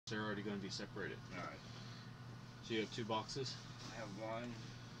they're already going to be separated. Alright. So you have 2 boxes? I have one.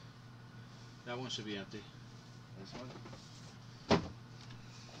 That one should be empty. This one?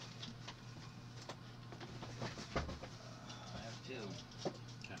 I have 2.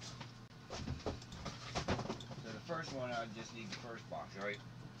 Okay. So the first one, I just need the first box, right?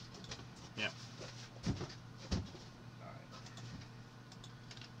 Yeah. Alright.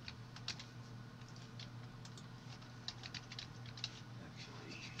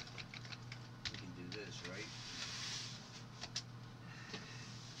 Actually, we can do this, right?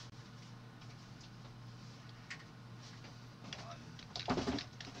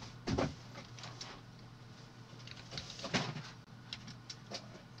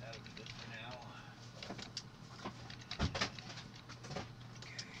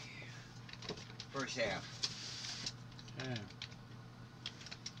 First half. Okay.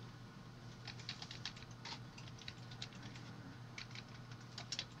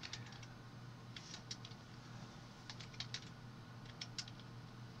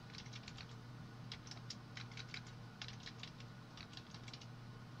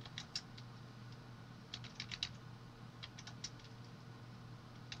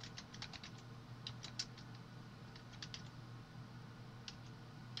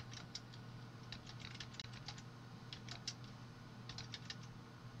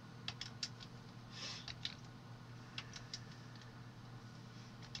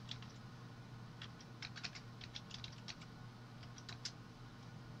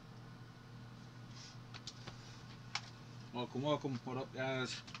 Welcome, welcome. What up,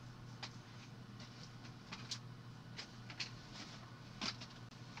 guys?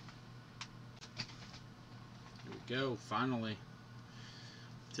 Here we go, finally.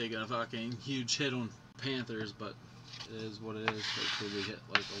 Taking a fucking huge hit on Panthers, but it is what it is. Hopefully we hit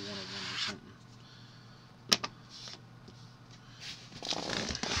like a 1-of-1 or something.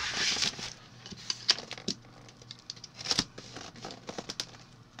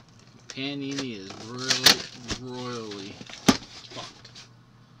 Panini is royally fucked,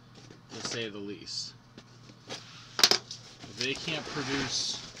 to say the least. If they can't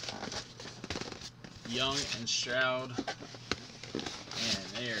produce Young and Stroud, and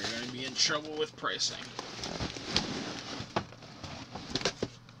they are going to be in trouble with pricing.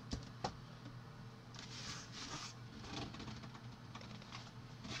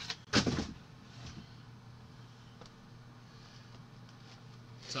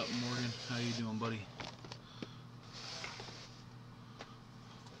 What's up, Morgan? How you doing, buddy?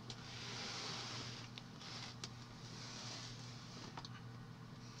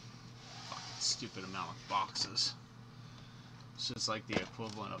 Stupid amount of boxes. It's just like the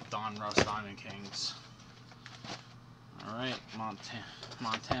equivalent of Don Russ Diamond Kings. Alright,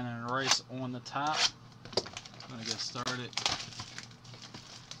 Montana and Rice on the top. Gonna get started.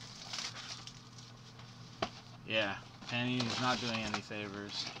 Yeah, Panini's not doing any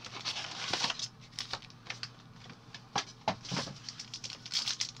favors.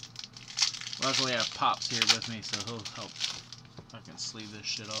 Luckily I have Pops here with me, so he'll help. I can sleeve this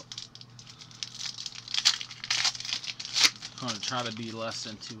shit up. I'm gonna try to be less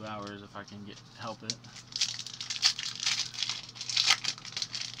than 2 hours if I can help it.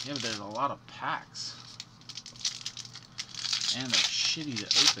 Yeah, but there's a lot of packs, and they're shitty to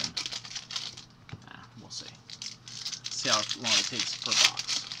open. Nah, we'll see. See how long it takes per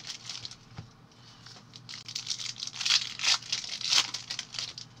box.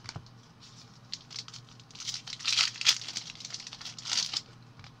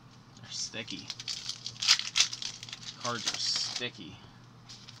 They're sticky. Cards are sticky.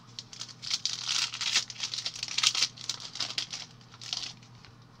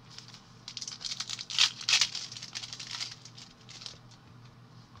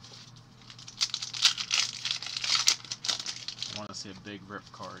 I want to see a big rip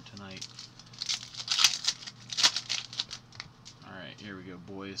card tonight. Alright, here we go,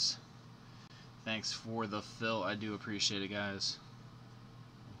 boys. Thanks for the fill. I do appreciate it, guys.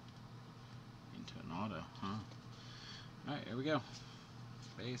 Into an auto, huh? Alright, here we go.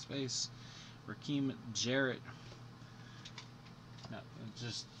 Base. Raheem Jarrett. No,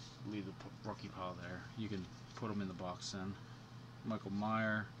 just leave the rookie pile there. You can put them in the box then. Michael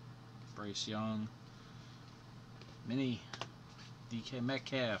Meyer. Bryce Young. Mini. DK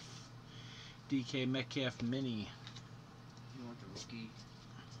Metcalf. DK Metcalf Mini. You want the rookie?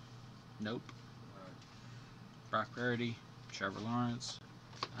 Nope. Brock Purdy. Trevor Lawrence.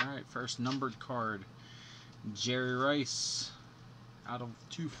 Alright, first numbered card. Jerry Rice out of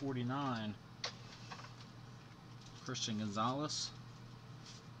 249. Christian Gonzalez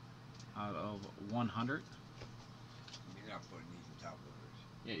out of 100. You're not putting these in top loaders.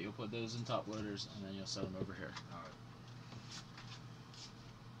 Yeah, you'll put those in top loaders, and then you'll set them over here. Alright.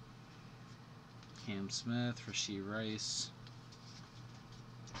 Cam Smith, Rasheed Rice,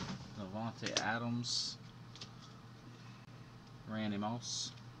 Levante Adams, Randy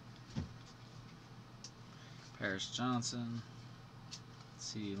Moss, Paris Johnson,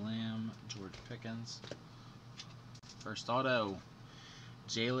 CeeDee Lamb, George Pickens. First auto,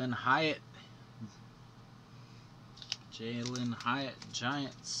 Jalen Hyatt. Jalen Hyatt,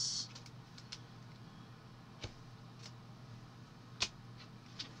 Giants.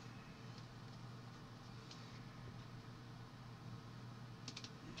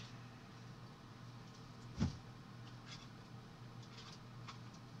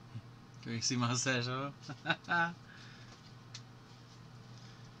 Gracie mustache off.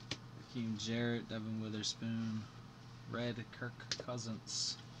 Raheem Jarrett, Devin Witherspoon, Red Kirk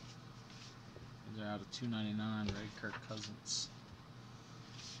Cousins. These are out of $2.99. Red Kirk Cousins.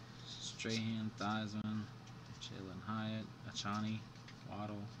 Strahan, Theismann, Jalen Hyatt, Achani,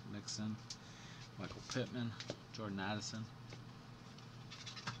 Waddle, Nixon, Michael Pittman, Jordan Addison,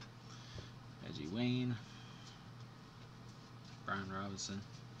 Reggie Wayne, Brian Robinson,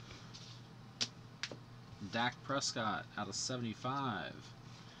 Dak Prescott out of 75.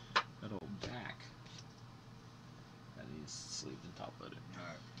 Good old Dak. That needs sleeved and top loaded.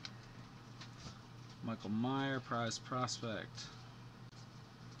 Alright. Michael Meyer, prize prospect.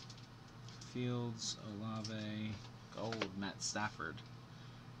 Fields, Olave, gold, Matt Stafford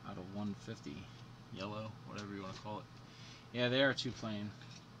out of 150. Yellow, whatever you want to call it. Yeah, they are too plain.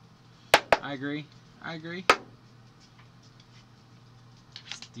 I agree.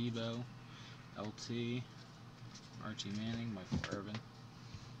 Debo, LT, Archie Manning, Michael Irvin,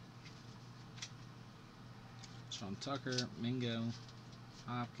 Sean Tucker, Mingo,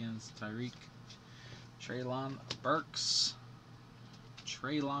 Hopkins, Tyreek, Treylon Burks.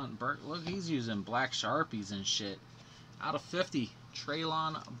 Treylon Burks. Look, he's using black Sharpies and shit. Out of 50,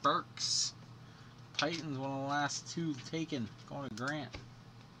 Treylon Burks. Titans, one of the last two taken. Going to Grant.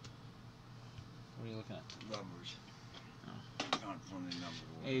 What are you looking at? Numbers. Oh. Not from the number.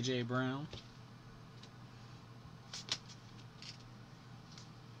 A.J. Brown.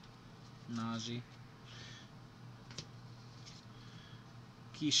 Najee.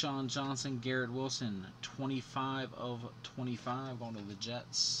 Keyshawn Johnson, Garrett Wilson, 25 of 25 going to the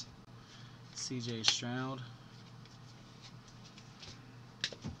Jets. C.J. Stroud.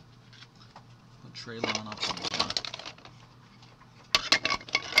 Put Treylon up on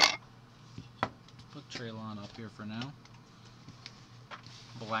Put Treylon up here for now.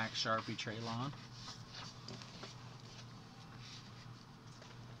 Black Sharpie Treylon.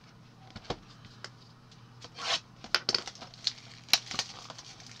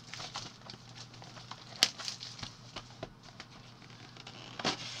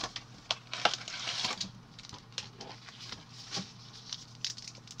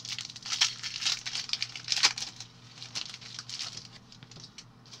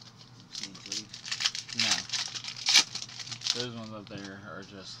 Those ones up there are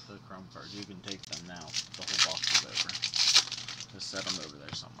just the chrome cards. You can take them now. The whole box is over. Just set them over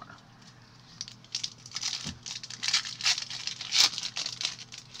there somewhere.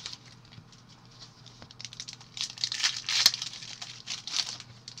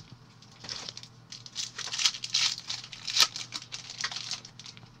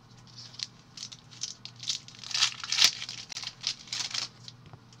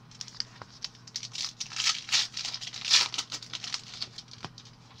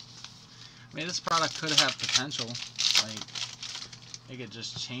 I mean, this product could have potential. Like, they could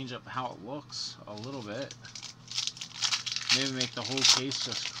just change up how it looks a little bit. Maybe make the whole case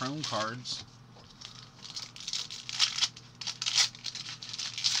just chrome cards.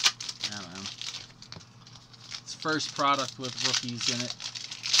 I don't know. It's first product with rookies in it,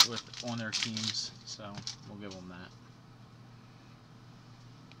 on their teams, so we'll give them that.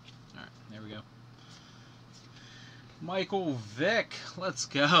 All right, there we go. Michael Vick, let's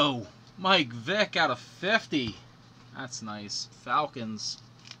go. Mike Vick out of 50. That's nice. Falcons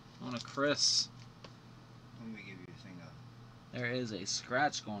on a Chris. Let me give you a thing up. There is a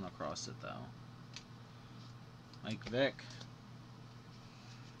scratch going across it though. Mike Vick.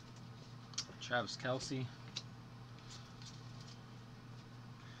 Travis Kelce.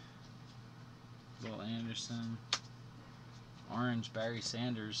 Will Anderson. Orange Barry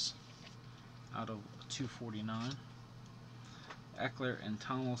Sanders out of 249. Eckler and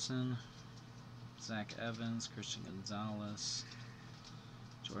Tomlinson, Zach Evans, Christian Gonzalez,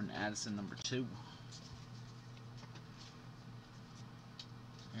 Jordan Addison, number 2.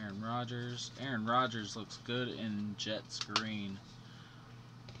 Aaron Rodgers. Aaron Rodgers looks good in Jets green.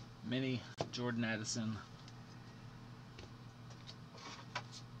 Mini Jordan Addison.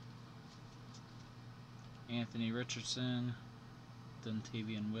 Anthony Richardson.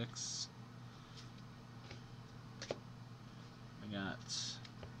 Duntavian Wicks. We got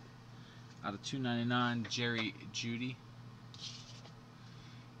out of 299 Jerry Jeudy.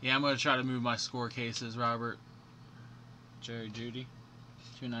 Yeah, I'm going to try to move my score cases, Robert. Jerry Jeudy.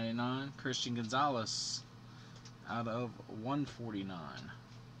 299. Christian Gonzalez out of 149.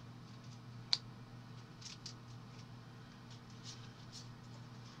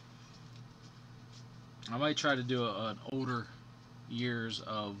 I might try to do an older years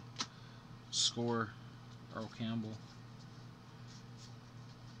of score. Earl Campbell.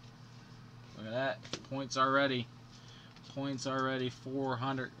 Look at that. Points already. Points already.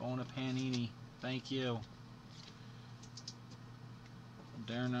 400 on a Panini. Thank you.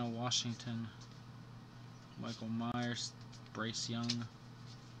 Darnell Washington. Michael Myers. Bryce Young.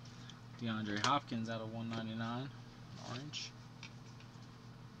 DeAndre Hopkins out of 199. Orange.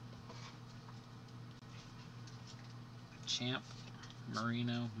 Champ.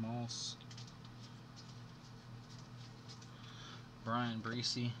 Marino. Moss. Brian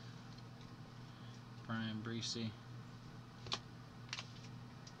Breesy.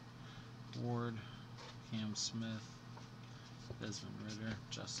 Ward. Cam Smith. Desmond Ridder.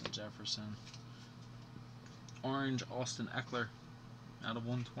 Justin Jefferson. Orange. Austin Eckler out of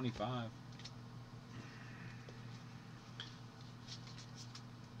 125.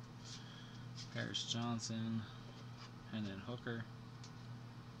 Paris Johnson. Hendon Hooker.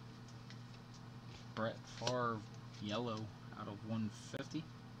 Brett Favre yellow out of 150.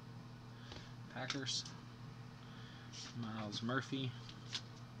 Packers. Miles Murphy.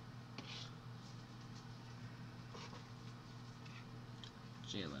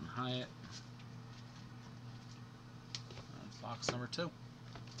 Jalen Hyatt. That's box number 2.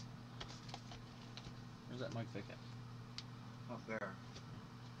 Where's that Mike Vick at? Up there.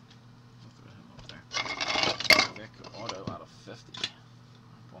 Look at him up there. Vick auto out of 50.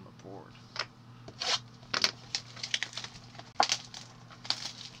 Up on the board.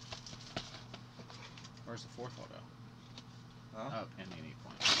 Where's the 4th auto? Huh? Oh, Panini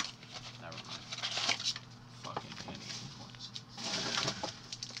points. Never mind. Fucking Panini points.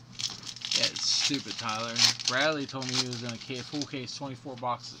 Yeah, it's stupid, Tyler. Bradley told me he was in a full case, 24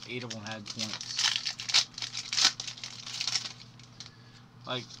 boxes, 8 of them had points.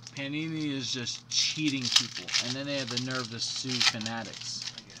 Like, Panini is just cheating people, and then they have the nerve to sue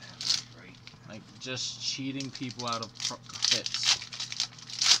Fanatics. I gotta have this right. Like, just cheating people out of hits.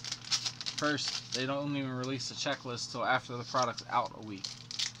 First, they don't even release the checklist till after the product's out a week.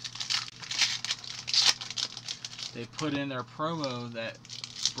 They put in their promo that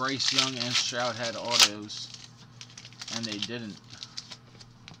Bryce Young and Stroud had autos, and they didn't.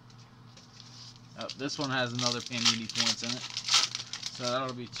 Oh, this one has another Panini points in it, so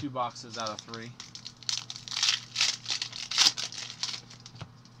that'll be 2 boxes out of 3.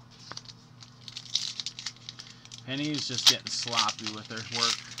 Penny's just getting sloppy with their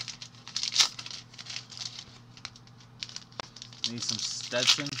work. Need some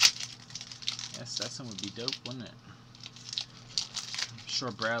Stetson. Yeah, Stetson would be dope, wouldn't it? I'm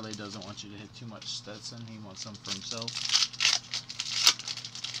sure Bradley doesn't want you to hit too much Stetson. He wants some for himself.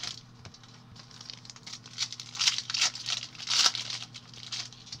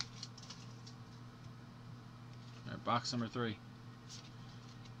 Alright, box number 3.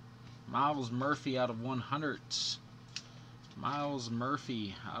 Miles Murphy out of 100. Miles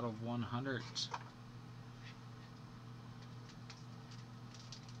Murphy out of 100.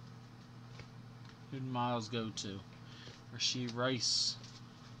 Who did Miles go to? Rasheed Rice.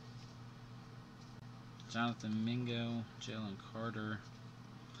 Jonathan Mingo. Jalen Carter.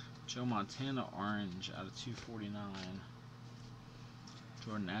 Joe Montana orange out of 249.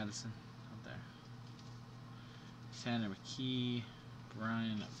 Jordan Addison out there. Tanner McKee.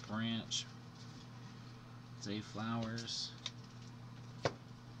 Brian Branch. Zay Flowers.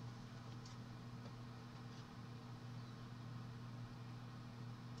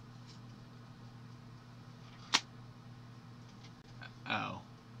 Oh,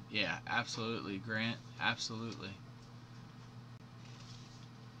 yeah, absolutely, Grant, absolutely.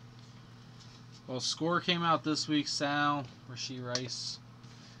 Well, score came out this week, Sal, Rasheed Rice,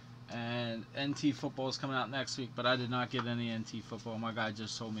 and NT football is coming out next week, but I did not get any NT football. My guy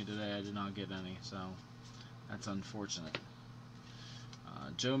just told me today I did not get any, so that's unfortunate.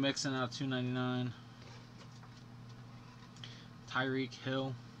 Joe Mixon out of 299. Tyreek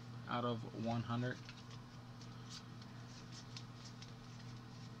Hill out of 100.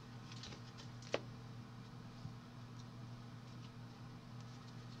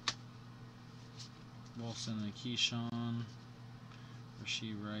 Wilson and Keyshawn.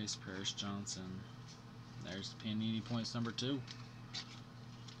 Rasheed Rice, Paris Johnson. There's the Panini points number 2.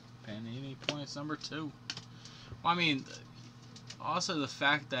 Panini points number 2. Well, I mean, also the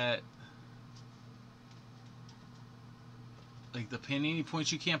fact that, like, the Panini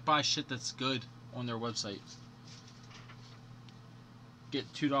points, you can't buy shit that's good on their website.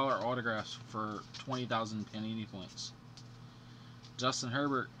 Get $2 autographs for 20,000 Panini points. Justin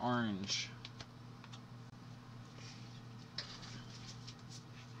Herbert, orange.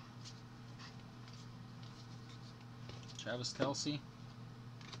 Travis Kelce.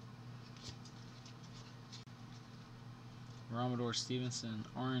 Ramador Stevenson,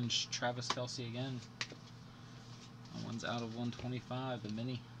 orange. Travis Kelce again. That one's out of 125, the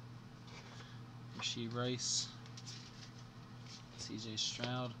mini. Rasheed Rice. CJ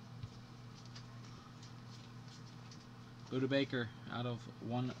Stroud. Buda Baker out of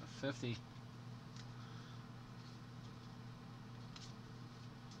 150.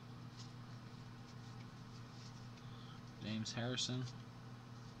 James Harrison.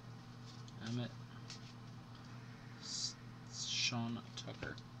 Emmett. Sean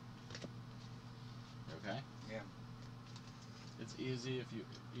Tucker. Okay? Yeah. It's easier if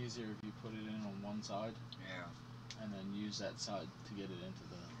you put it in on one side. Yeah. And then use that side to get it into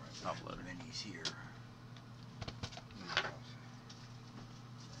the top loader. Minis here.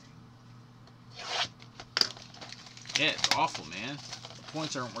 Yeah, it's awful, man. The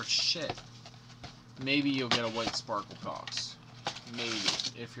points aren't worth shit. Maybe you'll get a white sparkle box. Maybe,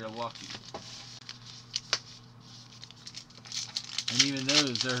 if you're lucky. And even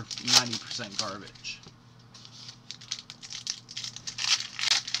those, they're 90% garbage.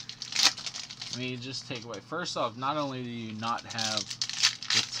 I mean, just take away. First off, not only do you not have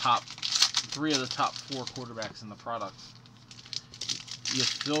the top 3 of the top 4 quarterbacks in the product, you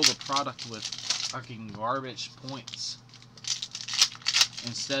fill the product with fucking garbage points.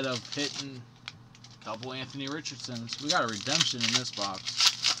 Instead of hitting a couple Anthony Richardsons. We got a redemption in this box.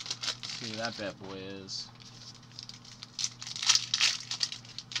 Let's see who that bad boy is.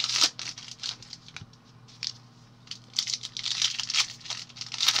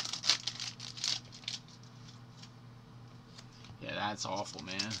 Yeah, that's awful,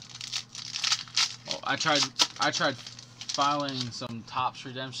 man. Well, I tried filing some Topps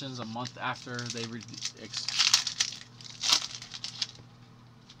redemptions a month after they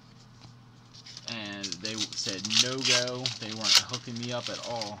and they said no go. They weren't hooking me up at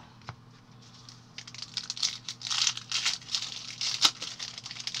all.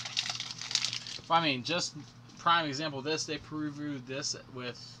 I mean, just prime example. This they previewed this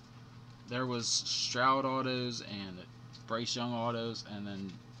with. There was Stroud autos and Bryce Young autos, and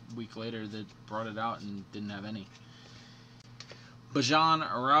then a week later they brought it out and didn't have any. Bijan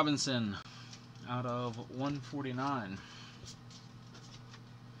Robinson out of 149.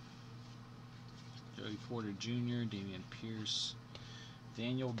 Joey Porter Jr., Damian Pierce,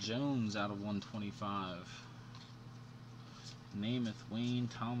 Daniel Jones out of 125. Namath, Wayne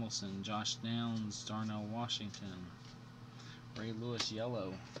Tomlinson, Josh Downs, Darnell Washington, Ray Lewis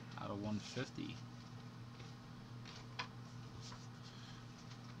yellow out of 150.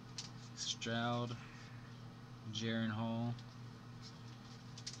 Stroud, Jaron Hall,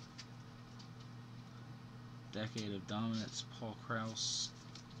 Decade of Dominance, Paul Krause,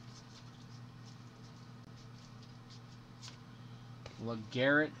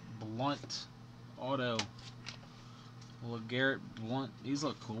 LeGarrette Blount auto. LeGarrette Blount, these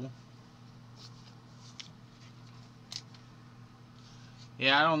look cool.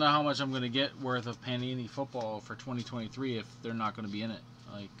 Yeah, I don't know how much I'm going to get worth of Panini football for 2023 if they're not going to be in it.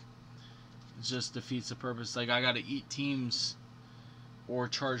 Like, it just defeats the purpose. Like, I got to eat teams or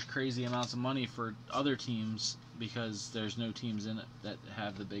charge crazy amounts of money for other teams because there's no teams in it that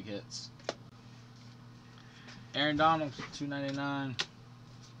have the big hits. Aaron Donald, $2.99.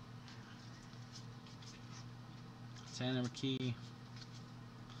 Tanner McKee,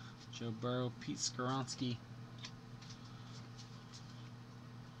 Joe Burrow, Pete Skoronski,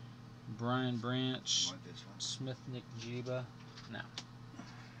 Brian Branch, Smith Nick Jiba, no.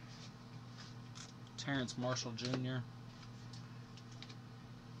 Terrence Marshall Jr.,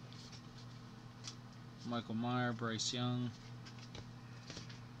 Michael Meyer, Bryce Young,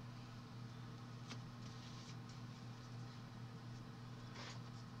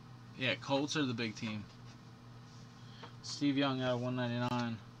 yeah, Colts are the big team. Steve Young out of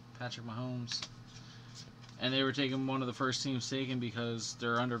 199, Patrick Mahomes. And they were taking one of the first teams taken because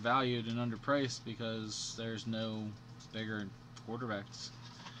they're undervalued and underpriced because there's no bigger quarterbacks.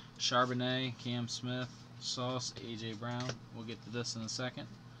 Charbonnet, Cam Smith, Sauce, A.J. Brown. We'll get to this in a second.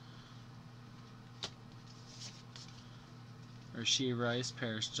 Rasheed Rice,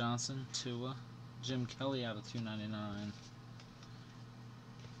 Paris Johnson, Tua, Jim Kelly out of 299.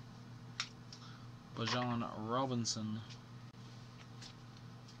 Bajan Robinson.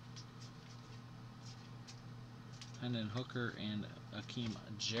 Hendon Hooker and Akeem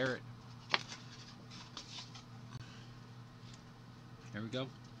Jarrett. Here we go.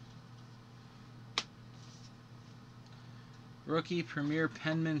 Rookie Premier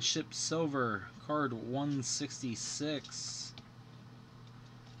Penmanship Silver, card 166.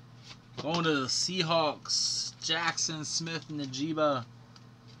 Going to the Seahawks, Jackson Smith-Njigba.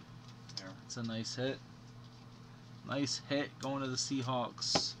 That's a nice hit. Nice hit going to the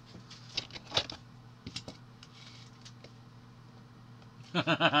Seahawks.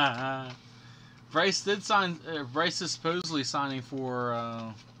 Bryce did sign. Bryce is supposedly signing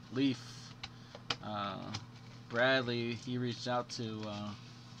for Leaf. Bradley, he reached out to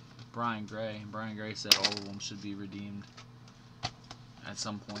Brian Gray. Brian Gray said all of them should be redeemed at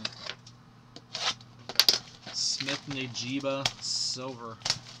some point. Smith-Njigba silver.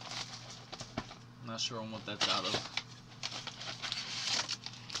 I'm not sure on what that's out of.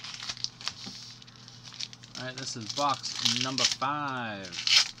 Alright, this is box number 5.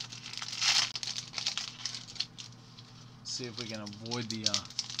 See if we can avoid the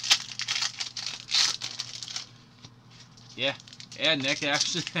yeah, Nick,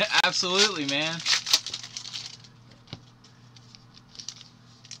 actually, absolutely, man.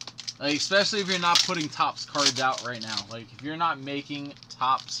 Like, especially if you're not putting Topps cards out right now. Like, if you're not making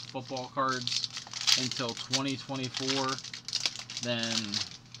Topps football cards until 2024, then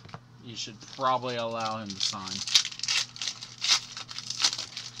you should probably allow him to sign.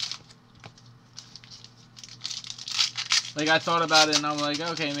 Like, I thought about it, and I'm like,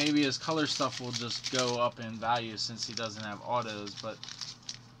 okay, maybe his color stuff will just go up in value since he doesn't have autos, but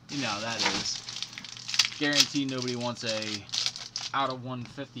you know how that is. Guaranteed nobody wants a out of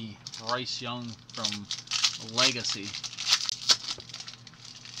 150 Bryce Young from Legacy.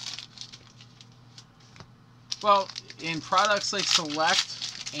 Well, in products like Select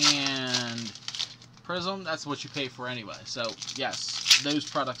and Prism, that's what you pay for anyway. So, yes, those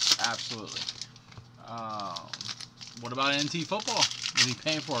products, absolutely. What about NT Football? Is he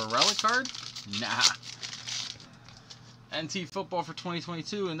paying for a relic card? Nah. NT Football for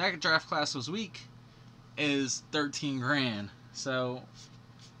 2022, and that draft class was weak, is 13 grand. So,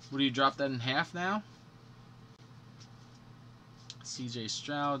 what do you drop that in half now? CJ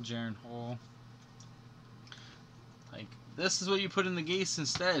Stroud, Jaron Hall. Like, this is what you put in the Gase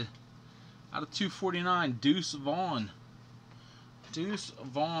instead. Out of 249, Deuce Vaughn. Deuce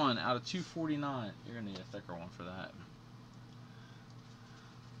Vaughn out of 249. You're going to need a thicker one for that.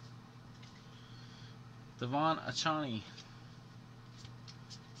 Devon Achani.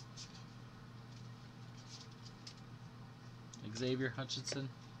 Xavier Hutchinson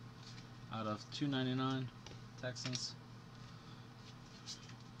out of 299, Texans.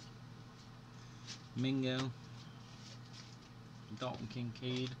 Mingo. Dalton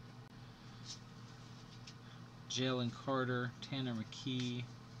Kincaid. Jalen Carter, Tanner McKee.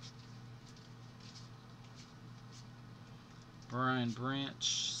 Brian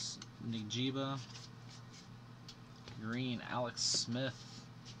Branch, Njigba. Green, Alex Smith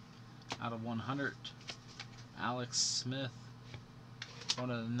out of 100. Alex Smith.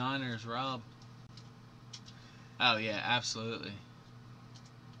 One of the Niners, Rob. Oh yeah, absolutely.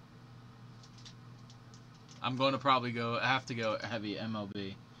 I'm going to probably have to go heavy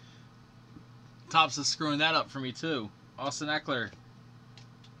MLB. Topps is screwing that up for me too. Austin Eckler.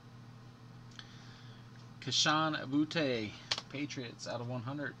 Kashan Abute, Patriots out of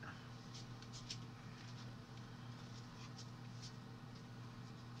 100.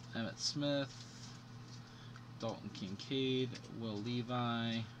 Emmitt Smith, Dalton Kincaid, Will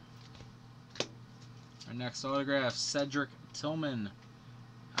Levi. Our next autograph, Cedric Tillman,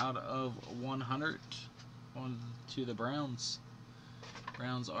 out of 100. On to the Browns.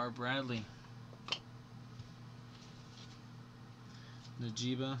 Browns are Bradley.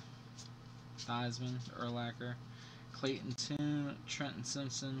 Njigba, Theismann, Urlacher, Clayton Tune, Trenton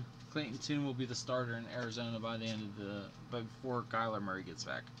Simpson. Clayton Tune will be the starter in Arizona by the end of before Kyler Murray gets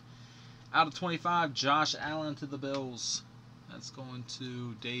back. Out of 25, Josh Allen to the Bills. That's going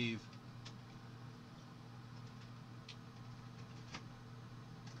to Dave.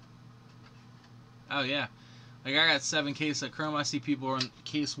 Oh yeah, like I got 7 cases of Chrome. I see people are on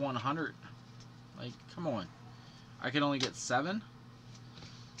case 100. Like, come on, I can only get 7.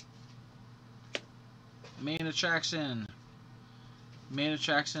 Main attraction,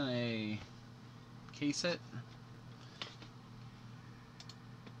 a case hit.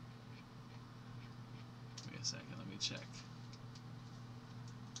 Wait a second, let me check.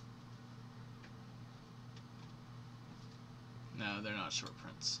 No, they're not short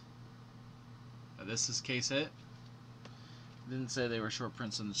prints. This is case hit. Didn't say they were short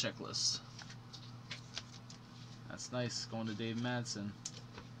prints on the checklist. That's nice. Going to Dave Madsen.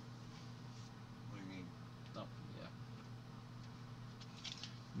 What do you mean? Oh, yeah.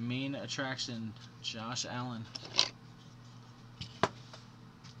 Main attraction, Josh Allen.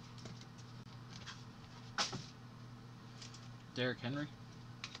 Derrick Henry.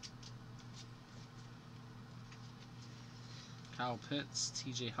 Kyle Pitts,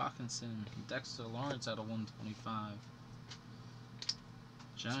 TJ Hawkinson, Dexter Lawrence out of 125.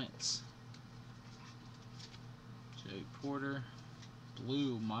 Giants. Joey Porter.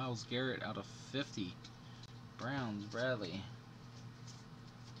 Blue, Myles Garrett out of 50. Browns, Bradley.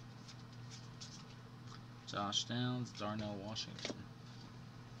 Josh Downs, Darnell Washington.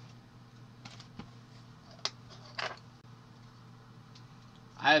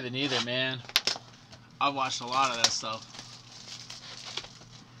 I haven't either, man. I've watched a lot of that stuff.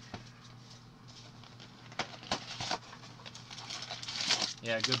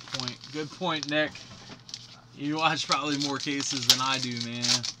 Yeah, good point. Good point, Nick. You watch probably more cases than I do, man.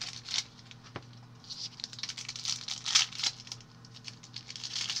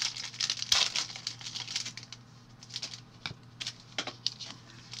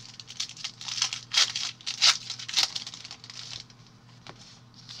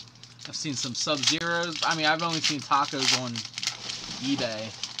 I've seen some Sub-Zeros. I mean, I've only seen tacos on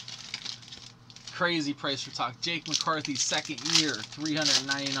eBay. Crazy price for taco. Jake McCarthy, second year,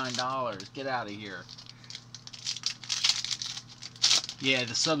 $399. Get out of here. Yeah,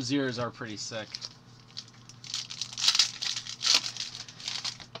 the Sub-Zeros are pretty sick.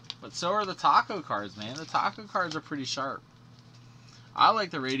 But so are the taco cards, man. The taco cards are pretty sharp. I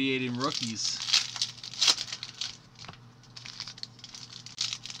like the radiating rookies.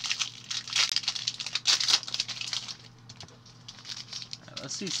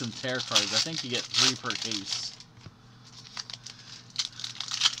 Let's see some tear cards. I think you get 3 per case.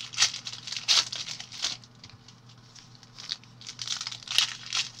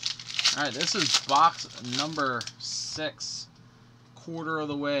 Alright, this is box number 6. Quarter of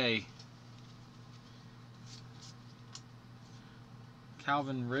the way.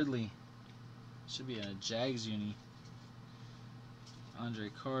 Calvin Ridley. Should be in a Jags uni. Andre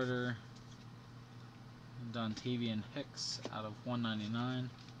Carter. Dontavian Hicks out of 199.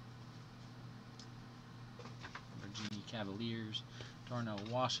 Virginia Cavaliers. Darnell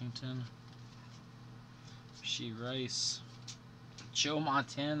Washington. Rasheed Rice. Joe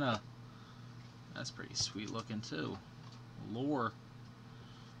Montana. That's pretty sweet looking too. Lore.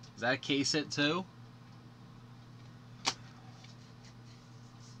 Is that a case hit too?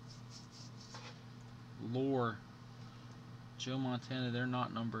 Lore. Joe Montana, they're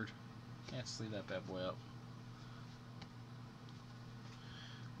not numbered. Can't sleeve that bad boy up.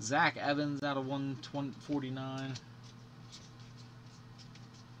 Zach Evans out of 149.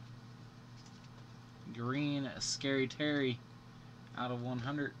 Green, Scary Terry out of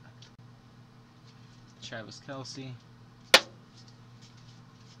 100. Travis Kelce.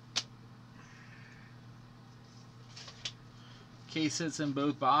 Case hits in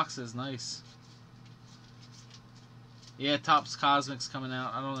both boxes. Nice. Yeah, Topps Cosmics coming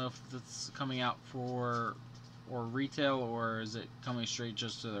out. I don't know if it's coming out for retail or is it coming straight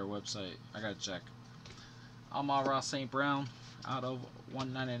just to their website. I gotta check. Amon-Ra St. Brown out of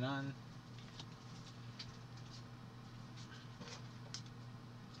 199.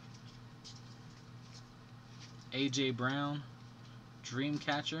 AJ Brown,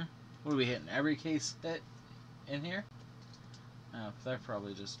 Dreamcatcher. What are we hitting? Every case hit in here? Oh, they're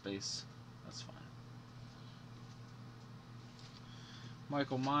probably just base. That's fine.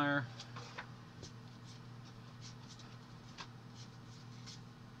 Michael Meyer.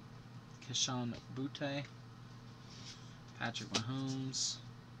 Keyshawn Butte. Patrick Mahomes.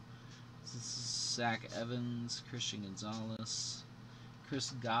 This is Zach Evans. Christian Gonzalez.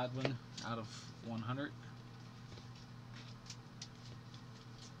 Chris Godwin out of 100.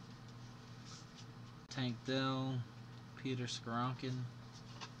 Tank Dell. Peter Skoronkin.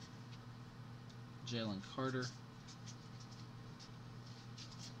 Jalen Carter.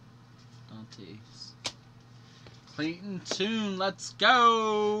 Dante's. Clayton Tune, let's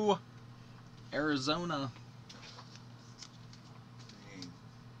go! Arizona.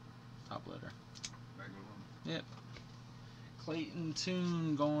 Top letter. Yep. Clayton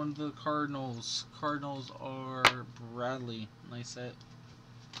Tune going to the Cardinals. Cardinals are Bradley. Nice hit.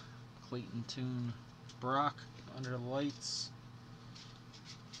 Clayton Tune. Brock under the lights.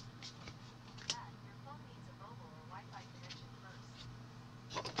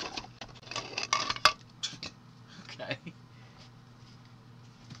 Okay.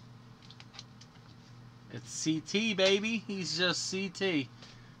 CT, baby. He's just CT.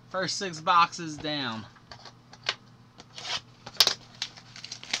 First 6 boxes down.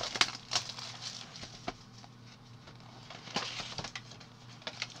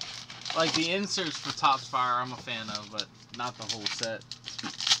 Like the inserts for Topps Fire, I'm a fan of, but not the whole set.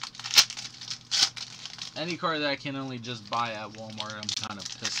 Any card that I can only just buy at Walmart, I'm kind of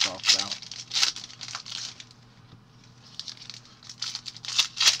pissed off about.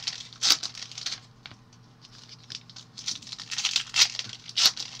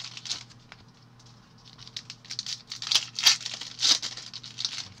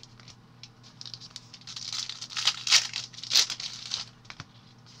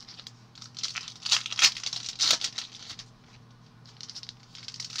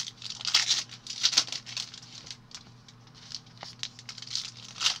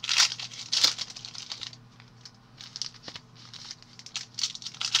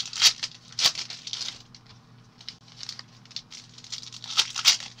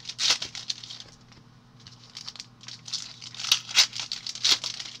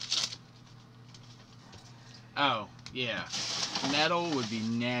 Oh, yeah. Metal would be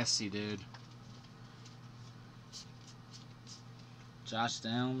nasty, dude. Josh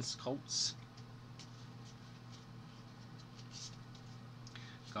Downs, Colts.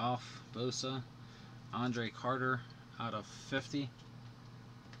 Goff, Bosa. Andre Carter out of 50.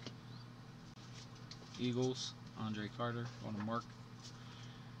 Eagles, Andre Carter on a mark.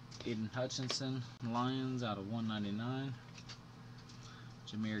 Aiden Hutchinson, Lions out of 199.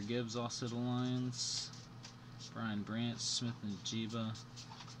 Jahmyr Gibbs, also the Lions. Brian Branch, Smith and Jiba.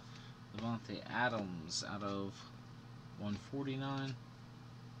 Devontae Adams out of 149.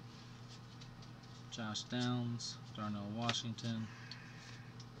 Josh Downs, Darnell Washington.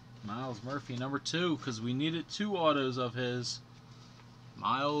 Miles Murphy, number 2, because we needed 2 autos of his.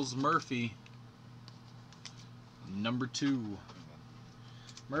 Miles Murphy, number 2.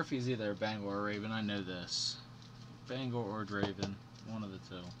 Murphy's either a Bengal or a Raven, I know this. Bengal or Raven, one of the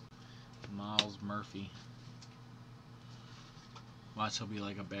 2. Miles Murphy. Watch, he'll be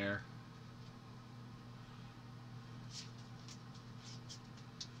like a bear.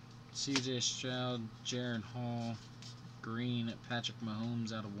 CJ Stroud, Jaron Hall, Green, Patrick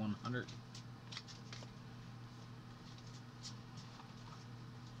Mahomes out of 100.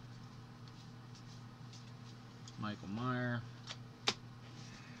 Michael Meyer,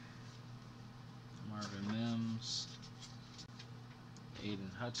 Marvin Mims,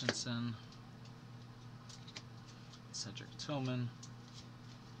 Aiden Hutchinson, Cedric Tillman,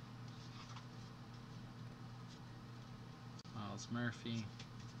 Miles Murphy,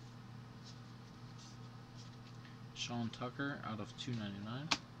 Sean Tucker out of 299.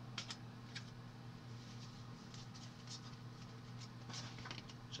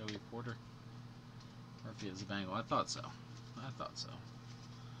 Joey Porter. Murphy is a Bengal. I thought so.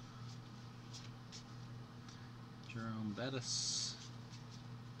 Jerome Bettis.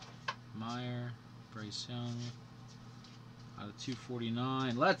 Meyer. Bryce Young. Out of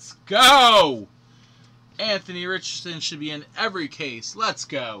 249. Let's go! Anthony Richardson should be in every case. Let's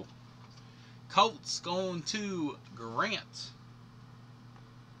go. Colts going to Grant.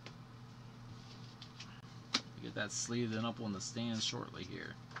 Get that sleeved and up on the stand shortly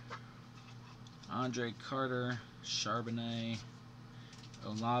here. Andre Carter, Charbonnet,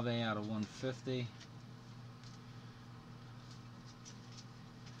 Olave out of 150.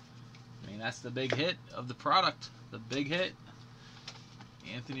 I mean, that's the big hit of the product. The big hit.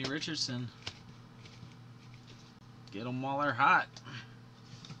 Anthony Richardson. Get them while they're hot.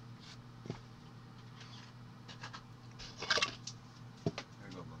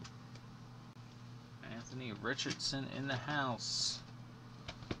 Anthony Richardson in the house.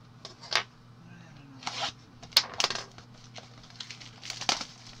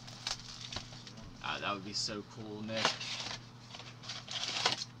 Ah, that would be so cool, Nick.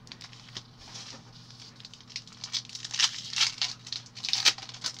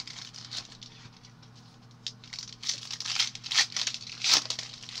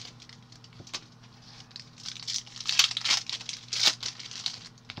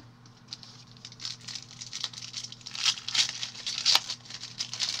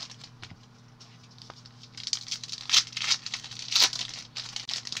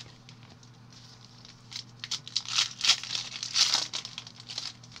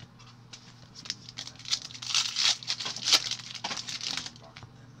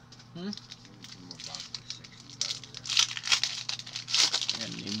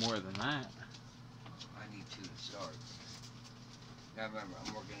 More than that. I need 2 to start. Now remember,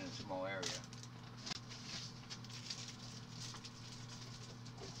 I'm working in a small area.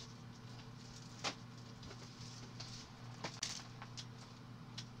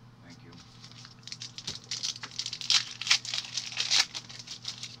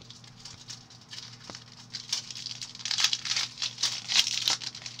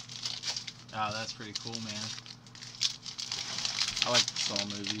 that's pretty cool, man. I like the Saw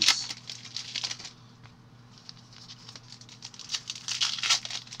movies.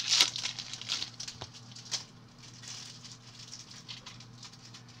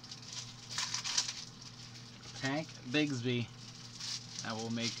 Tank Bigsby. That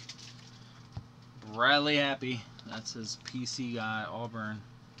will make Bradley happy. That's his PC guy, Auburn.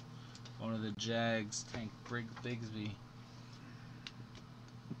 One of the Jags, Tank Bigsby.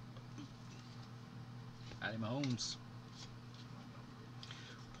 Patty Mahomes.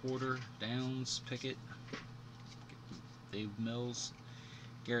 Porter, Downs, Pickett. Dave Mills.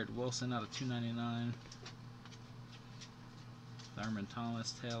 Garrett Wilson out of 299. Thurman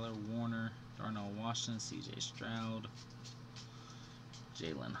Thomas, Taylor, Warner, Darnell Washington, CJ Stroud.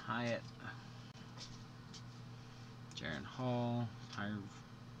 Jalen Hyatt. Jaron Hall.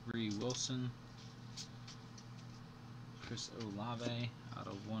 Tyree Wilson. Chris Olave out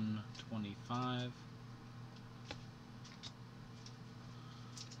of 125.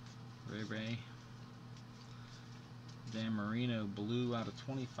 Ray. Dan Marino blue out of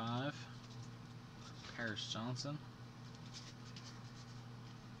 25. Paris Johnson.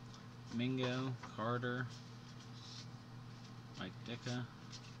 Mingo, Carter, Mike Ditka,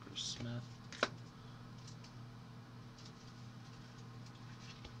 Bruce Smith.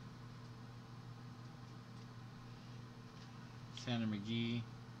 Tanner McGee,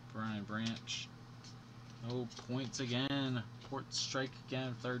 Brian Branch. No points again. Port strike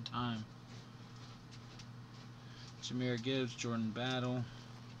again, third time. Jahmyr Gibbs, Jordan Battle.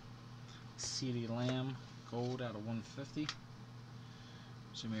 CeeDee Lamb, gold out of 150.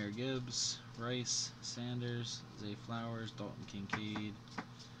 Jahmyr Gibbs, Rice, Sanders, Zay Flowers, Dalton Kincaid.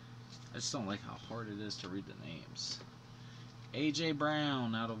 I just don't like how hard it is to read the names. AJ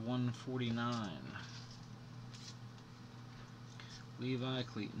Brown out of 149. Levi,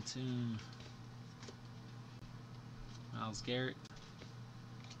 Clayton Tune. Myles Garrett.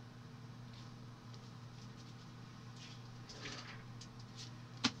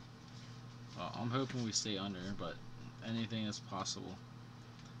 Well, I'm hoping we stay under, but anything is possible.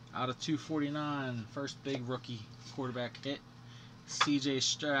 Out of 249, first big rookie quarterback hit. CJ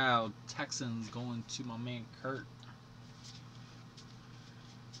Stroud, Texans, going to my man Kurt.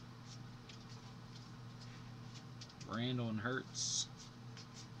 Randall and Hurts.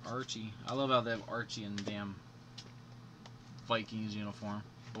 Archie. I love how they have Archie in the damn Vikings uniform.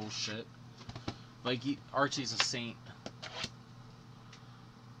 Bullshit. Archie's a saint.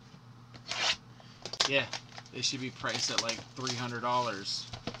 Yeah, they should be priced at like $300.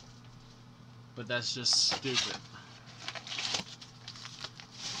 But that's just stupid.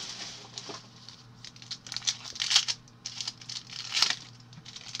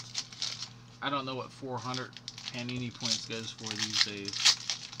 I don't know what 400 Panini points goes for these days.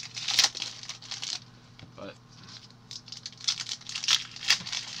 But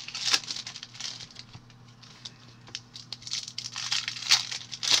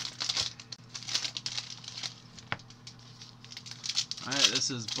alright, this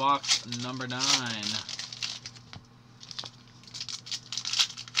is box number 9.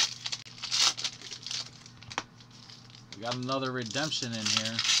 We got another redemption in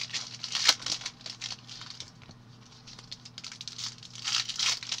here.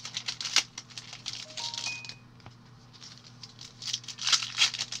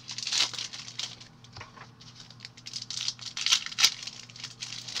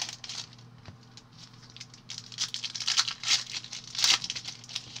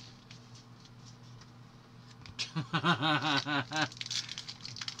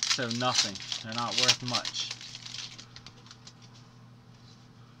 So nothing. They're not worth much.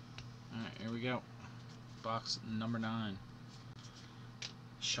 Alright, here we go. Box number 9.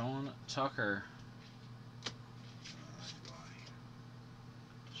 Sean Tucker.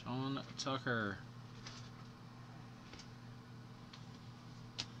 Sean Tucker.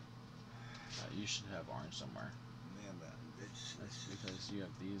 You should have orange somewhere. Yeah, but That's because you have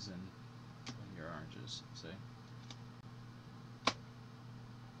these in your oranges. See?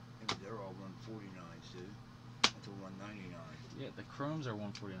 They're all 149s, dude. That's a 199. Yeah, the chromes are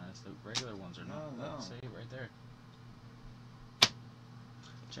 149s. The regular ones are not. No. See, right there.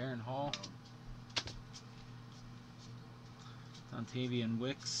 Jaron Hall. Dontavian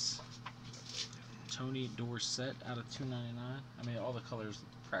Wicks. Tony Dorsett out of 299. I mean, all the colors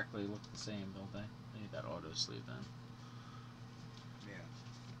practically look the same, don't they? They need that auto sleeve then. Yeah.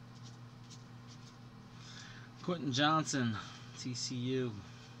 Quentin Johnson, TCU.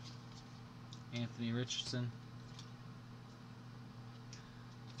 Anthony Richardson.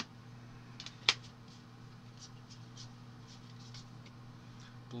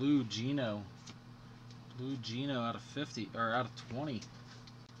 Blue Geno, Blue Geno out of 50 or out of 20.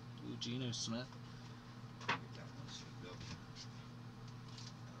 Blue Geno Smith. Get that one saved up.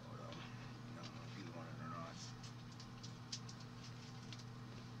 Hold on. I don't know if you want it or not.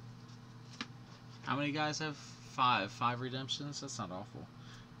 How many guys have 5? 5 redemptions? That's not awful.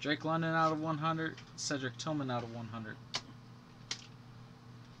 Drake London out of 100. Cedric Tillman out of 100.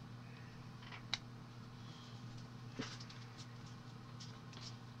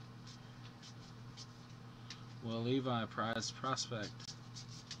 Will Levi, prize prospect.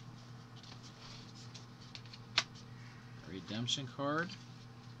 Redemption card.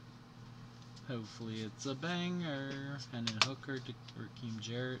 Hopefully it's a banger. Hendon Hooker to Rakeem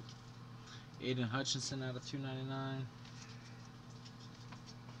Jarrett. Aiden Hutchinson out of 299.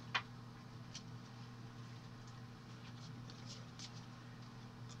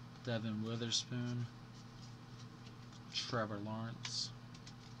 Devin Witherspoon. Trevor Lawrence.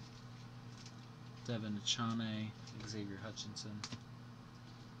 Devin Achane. Xavier Hutchinson.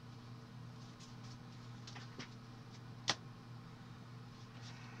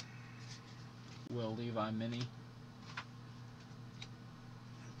 Will Levi Mini.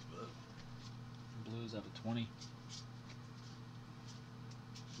 Blues out of 20.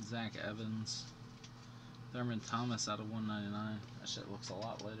 Zach Evans. Thurman Thomas out of 199. That shit looks a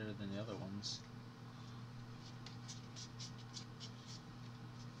lot later than the other ones.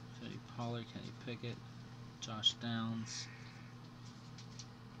 Teddy Pollard, Kenny Pickett, Josh Downs,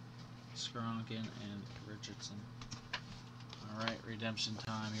 Skronkin, and Richardson. Alright, redemption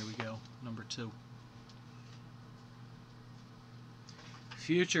time. Here we go. Number 2.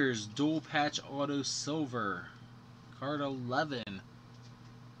 Futures Dual Patch Auto Silver. Card 11.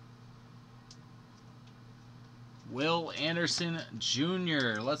 Will Anderson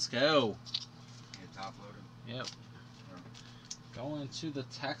Jr. Let's go. Yeah, top loaded. Yep. Going to the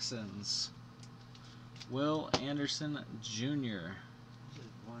Texans. Will Anderson Jr.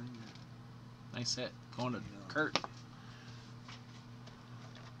 Nice hit. Going to Kurt.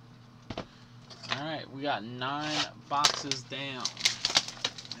 Alright, we got 9 boxes down.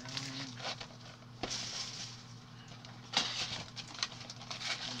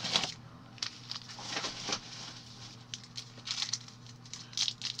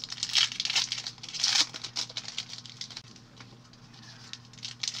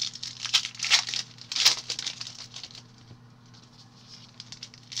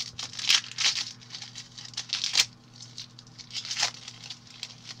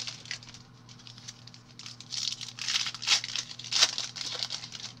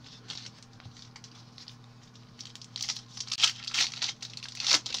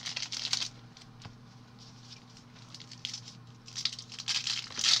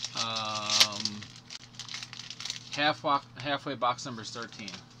 Halfway box number is 13.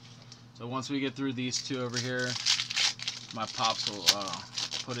 So once we get through these 2 over here, my pops will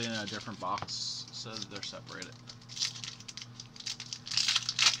put it in a different box so that they're separated.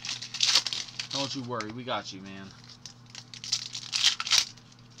 Don't you worry, we got you, man.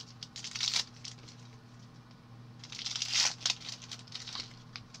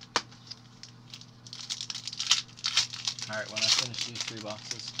 Alright, when I finish these 3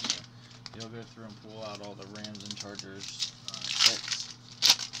 boxes, you'll go through and pull out all the Rams and Chargers hits,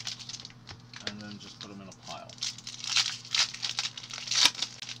 and then just put them in a pile.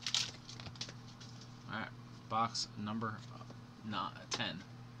 Alright, box number 10.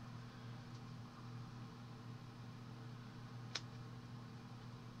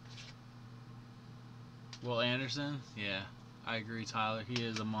 Will Anderson? Yeah, I agree, Tyler. He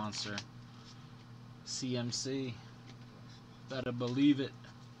is a monster. CMC. Better believe it.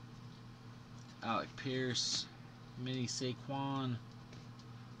 Alec Pierce, Mini Saquon,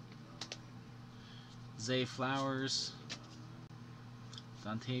 Zay Flowers,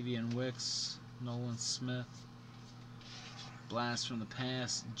 Dontavian Wicks, Nolan Smith, Blast from the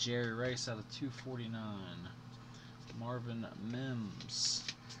Past, Jerry Rice out of 249, Marvin Mims,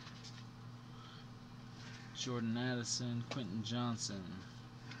 Jordan Addison, Quentin Johnson,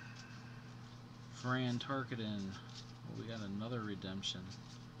 Fran Tarkenton. Oh, we got another redemption.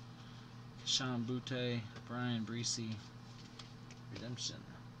 Sean Butte, Brian Breesy, redemption.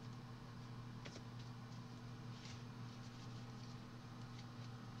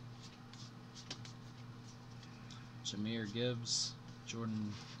 Jahmyr Gibbs,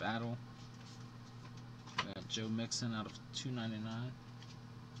 Jordan Battle. We got Joe Mixon out of 299.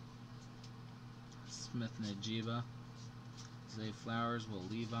 Smith Najiba, Zay Flowers, Will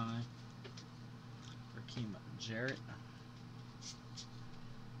Levi, Rakeem Jarrett.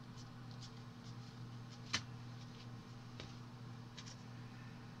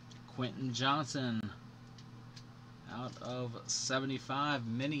 Quentin Johnson, out of 75,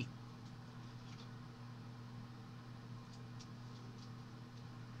 mini.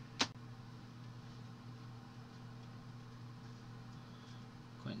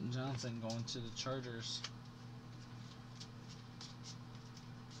 Quentin Johnson going to the Chargers.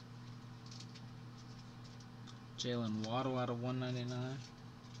 Jalen Waddle out of 199.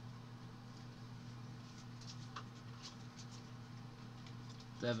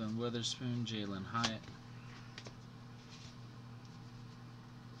 Devin Witherspoon, Jalen Hyatt.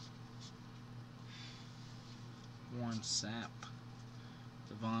 Warren Sapp,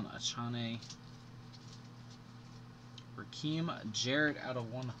 Devon Achane. Raheem Jarrett out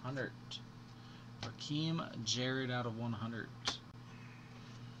of 100. Raheem Jarrett out of 100.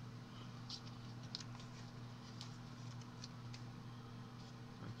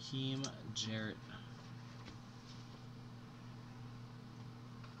 Raheem Jarrett.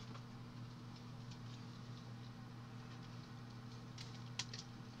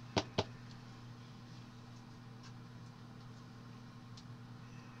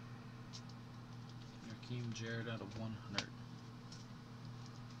 Raheem Jarrett out of 100.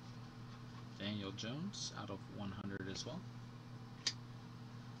 Daniel Jones out of 100 as well.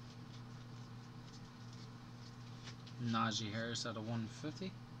 Najee Harris out of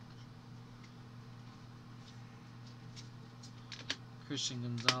 150. Christian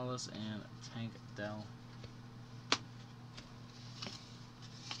Gonzalez and Tank Dell.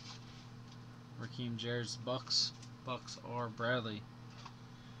 Raheem Jarrett's Bucks. Bucks are Bradley.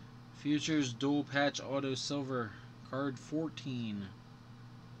 Futures dual patch auto silver card 14.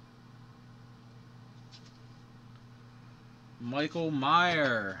 Michael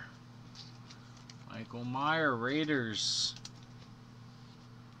Meyer. Michael Meyer, Raiders.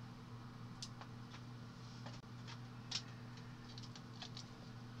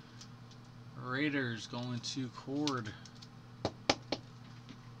 Raiders going to Cord.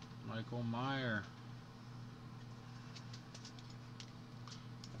 Michael Meyer.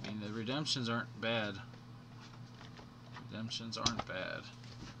 I mean, the redemptions aren't bad. Redemptions aren't bad.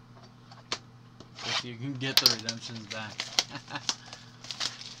 If you can get the redemptions back.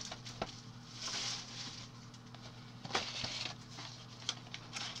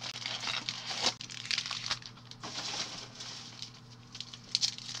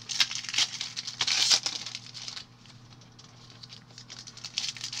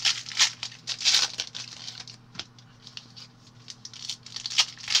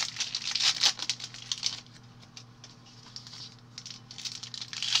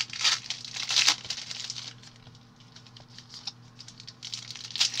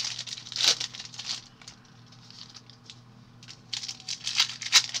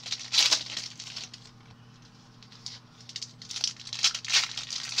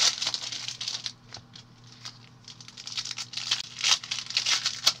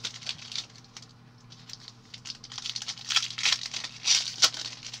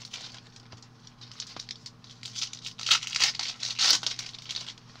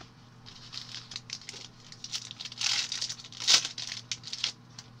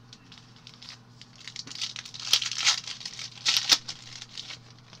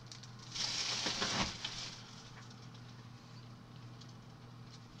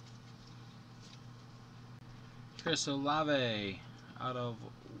 Chris Olave out of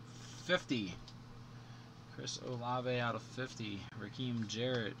 50. Chris Olave out of 50. Raheem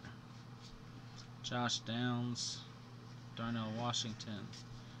Jarrett. Josh Downs. Darnell Washington.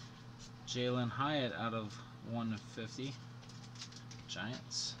 Jalen Hyatt out of 150.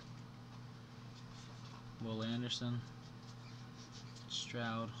 Giants. Will Anderson.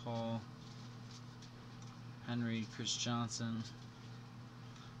 Stroud Hall. Henry Chris Johnson.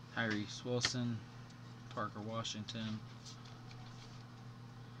 Tyrese Wilson. Parker Washington.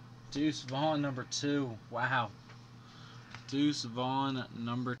 Deuce Vaughn number 2. Wow. Deuce Vaughn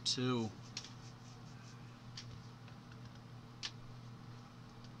number 2.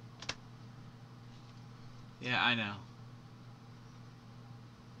 Yeah, I know.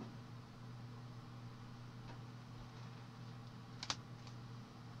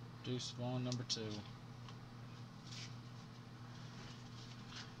 Deuce Vaughn number 2.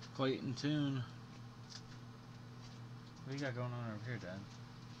 Clayton Tune. What do you got going on over here, Dad?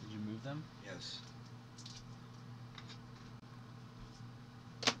 Did you move them? Yes.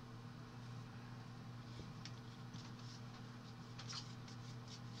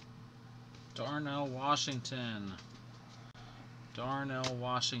 Darnell Washington. Darnell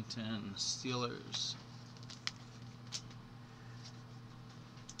Washington, Steelers.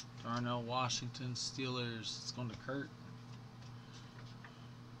 Darnell Washington, Steelers. It's going to Kurt.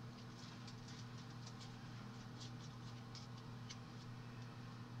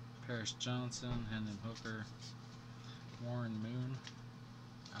 Paris Johnson, Hendon Hooker, Warren Moon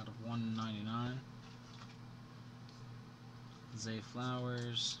out of 199. Zay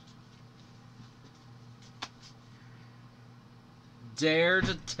Flowers. Dare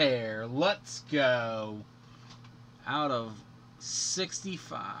to Tear. Let's go. Out of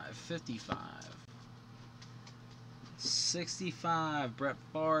 65, 55. 65. Brett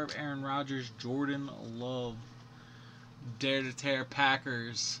Favre, Aaron Rodgers, Jordan Love. Dare to Tear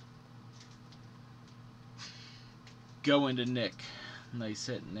Packers. Going to Nick. Nice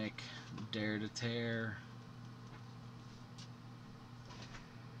hit, Nick. Dare to Tear.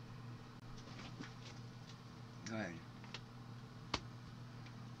 Hey.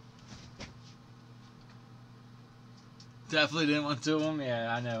 Definitely didn't want two of them.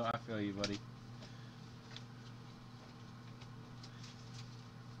 Yeah, I know. I feel you, buddy.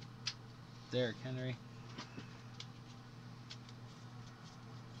 Derrick Henry.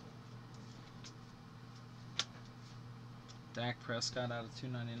 Dak Prescott out of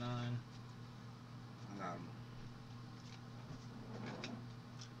 299. I got him.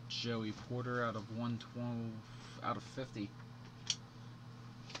 Joey Porter out of 112 out of 50.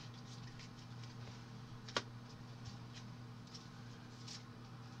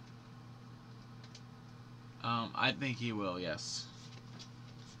 I think he will, yes.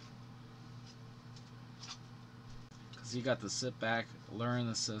 Because he got to sit back, learn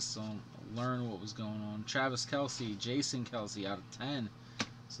the system, learn what was going on. Travis Kelce, Jason Kelce out of 10.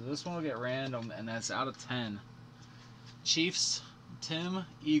 So this one will get random, and that's out of 10. Chiefs, Tim,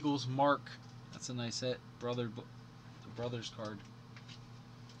 Eagles, Mark. That's a nice hit. The brothers card.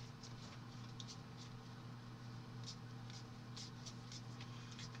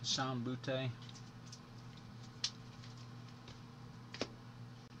 Sean Butte.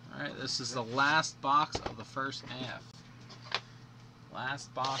 Alright, this is the last box of the first half.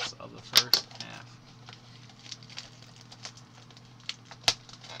 Last box of the first half.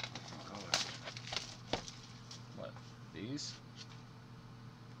 What? These?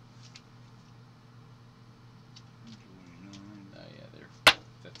 29. Oh yeah, they're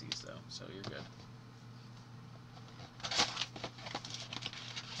 50s though, so you're good.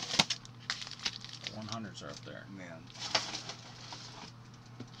 The 100s are up there. Man.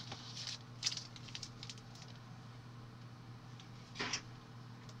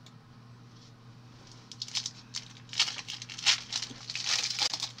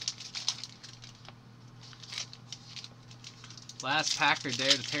 Last Packer Dare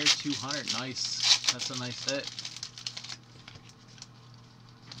to Tear 200. Nice. That's a nice hit.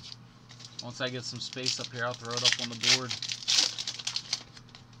 Once I get some space up here, I'll throw it up on the board.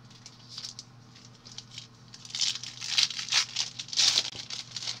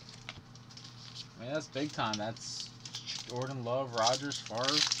 I mean, that's big time. That's Jordan Love, Rodgers,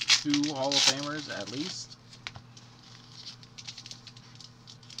 Favre, 2 Hall of Famers at least.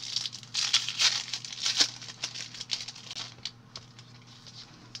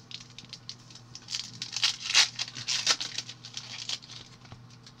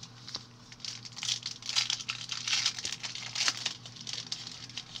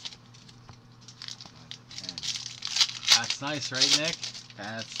 That's nice, right, Nick?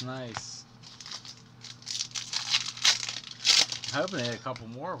 That's nice. I'm hoping to hit a couple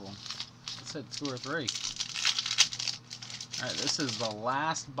more of them. Let's hit 2 or 3. Alright, this is the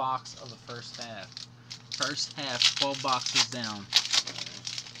last box of the first half. First half, 12 boxes down.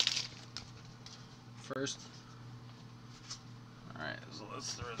 First. Alright, so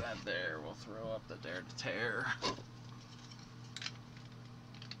let's throw that there. We'll throw up the Dare to Tear.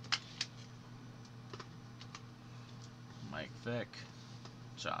 Mike Vick,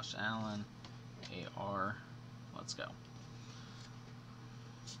 Josh Allen, AR. Let's go.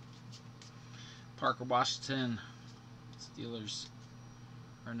 Parker Washington, Steelers.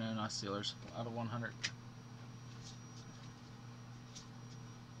 Or no, not Steelers. Out of 100.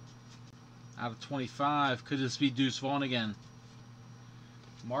 Out of 25. Could this be Deuce Vaughn again?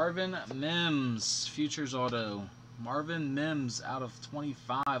 Marvin Mims, Futures Auto. Marvin Mims out of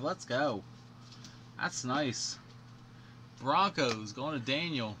 25. Let's go. That's nice. Broncos going to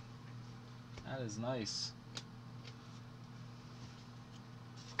Daniel. That is nice.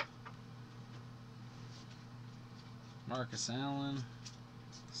 Marcus Allen,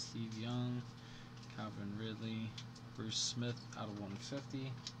 Steve Young, Calvin Ridley, Bruce Smith out of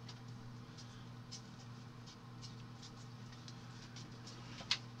 150.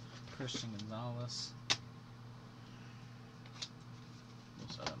 Christian Gonzalez. We'll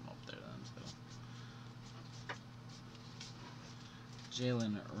set him up there then too.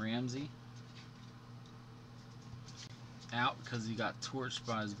 Jalen Ramsey. out because he got torched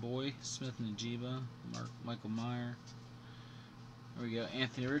by his boy Smith Najiba, Michael Meyer. There we go.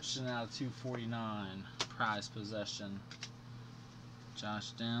 Anthony Richardson out of 249. Prize possession.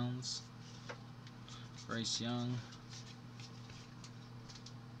 Josh Downs. Bryce Young.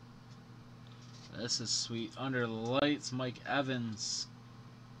 This is sweet. Under the lights, Mike Evans.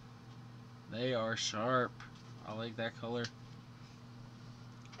 They are sharp. I like that color.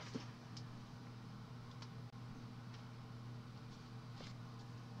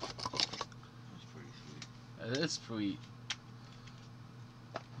 That's pretty sweet. That is sweet.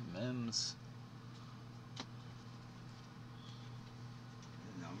 Mims.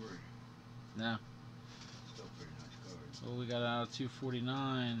 Numbered. No. Still pretty nice cards. What we got out of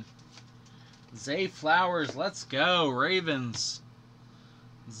 249? Zay Flowers. Let's go. Ravens.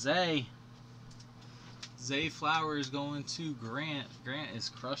 Zay Flowers going to Grant. Grant is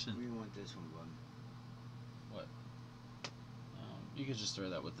crushing. We want this one, bud. What? You could just throw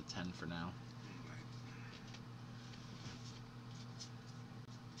that with the 10 for now.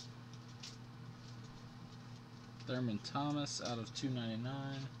 Thurman Thomas out of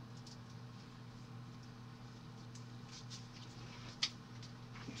 299.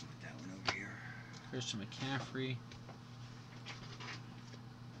 Put that one over here. Christian McCaffrey.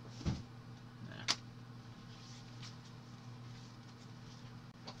 Nah.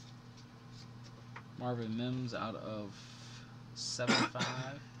 Marvin Mims out of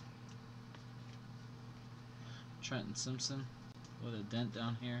 75. Trenton Simpson with a dent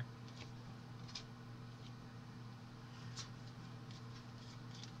down here.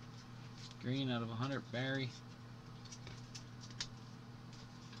 Green out of 100, Barry.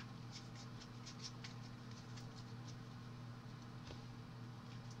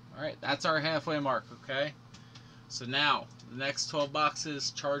 Alright, that's our halfway mark, okay? So now, the next 12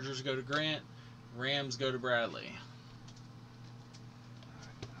 boxes, Chargers go to Grant, Rams go to Bradley.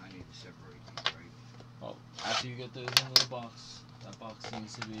 Alright, I need to separate these, right? Well, after you get those into the box, that box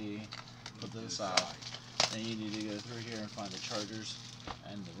needs to be put to the side. Then you need to go through here and find the Chargers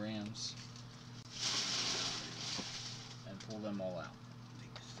and the Rams. And pull them all out.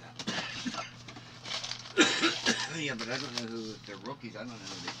 Yeah, but I don't know who they're rookies. I don't know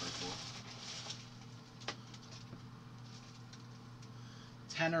who they play for.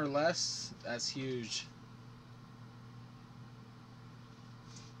 10 or less, that's huge.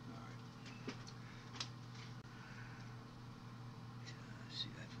 Alright. See,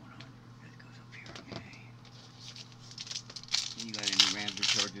 that's 100. That goes up here. Okay. You got any Rams or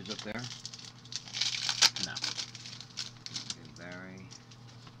Chargers up there? No. Okay, Barry.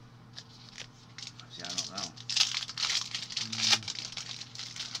 See, I don't know.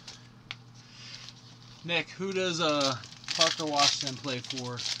 Nick, who does Parker Washington play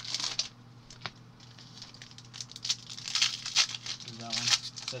for? Who's that one?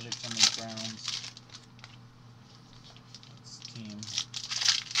 Cedric Cummings Browns. That's the team.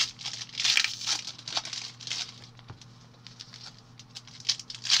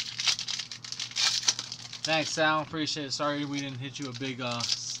 Thanks, Sal. Appreciate it. Sorry we didn't hit you a big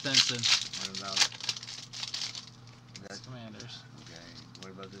Stenson. What about That's Commanders. Okay.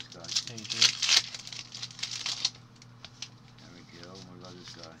 What about this guy? Patriots. There we go. What about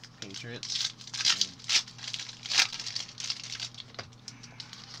this guy? Patriots.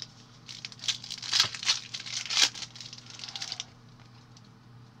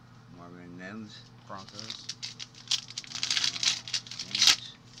 Marvin Mims. Broncos.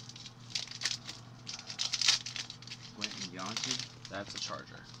 Saints. Quentin Johnson. That's a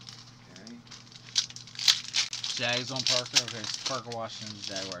Charger. Okay. Jags on Parker. Okay, so Parker Washington's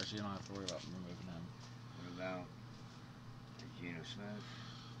Jaguars. You don't have to worry about removing him. What about Geno Smith?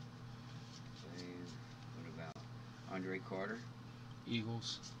 Save. What about Andre Carter?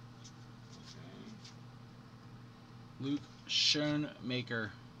 Eagles. Okay. Luke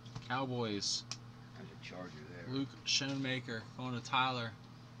Schoonmaker. Cowboys. There's a Charger there. Luke Schoonmaker going to Tyler.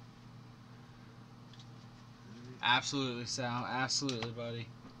 Absolutely, Sal. Absolutely, buddy.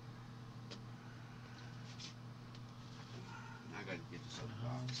 I gotta get this other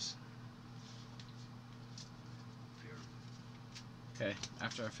box. Here. Okay,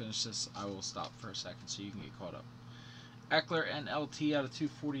 after I finish this, I will stop for a second so you can get caught up. Eckler and LT out of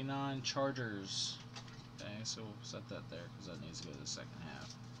 249 Chargers. Okay, so we'll set that there because that needs to go to the second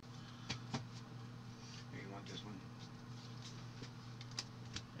half. Here, you want this one?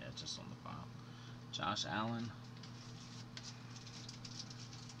 Yeah, just on the file. Josh Allen.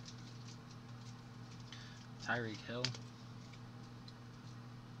 Tyreek Hill.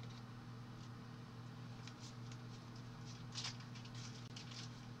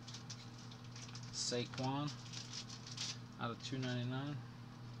 Saquon. out of 299.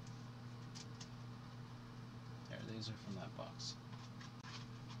 There, these are from that box.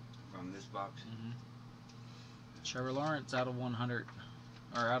 From this box? Mm-hmm. Trevor Lawrence out of 100,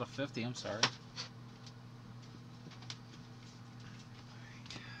 or out of 50, I'm sorry.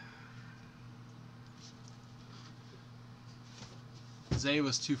 Zay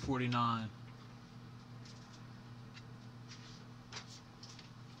was 249.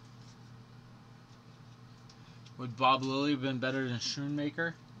 Would Bob Lilly have been better than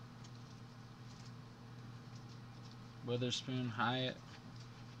Schoonmaker? Witherspoon, Hyatt.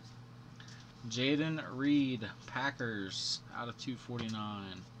 Jaden Reed, Packers, out of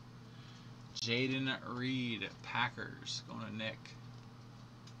 249. Jaden Reed, Packers, going to Nick.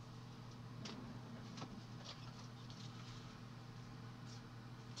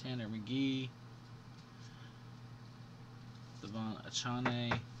 Tanner McGee. Devon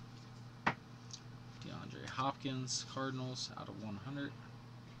Achane. DeAndre Hopkins, Cardinals, out of 100.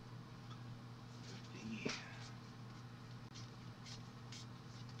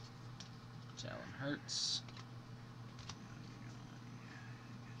 Jalen Hurts.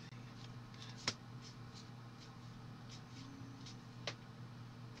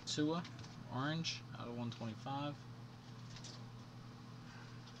 Tua, orange, out of 125.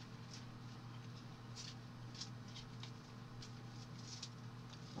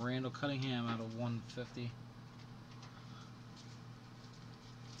 Randall Cunningham out of 150.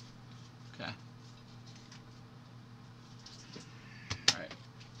 Okay. Alright.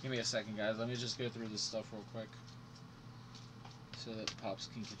 Give me a second, guys. Let me just go through this stuff real quick so that Pops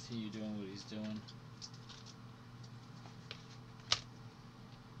can continue doing what he's doing.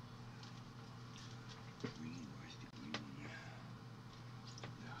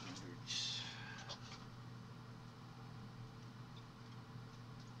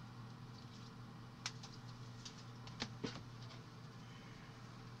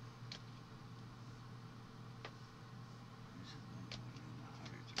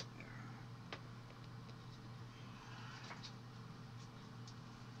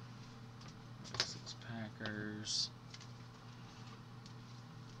 Packers.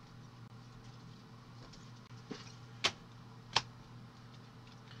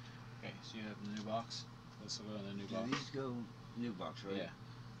 Okay, so you have the new box. This will go in the new box. These go new box, right? Yeah.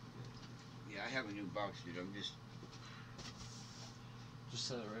 Yeah, I have a new box, dude. I'm just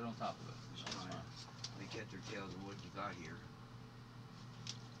set it right on top of it. That's fine. They catch their tails of what you got here.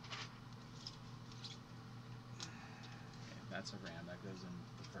 Okay, that's a RAM. That goes in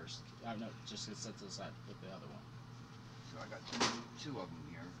the first. No, just get set to the side with the other one. So I got two of them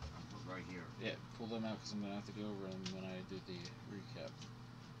here. I'm put right here. Yeah, pull them out because I'm gonna have to go over them when I do the recap.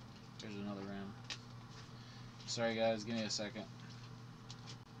 There's another RAM. Sorry guys, give me a second.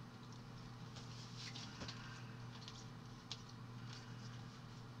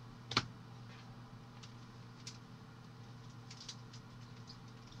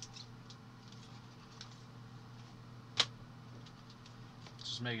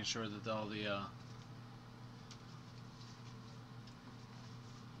 Just making sure that all the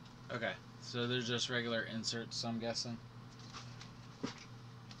okay, so they're just regular inserts, I'm guessing.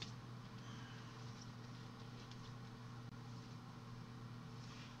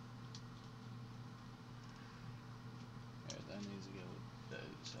 Yeah, that needs to go with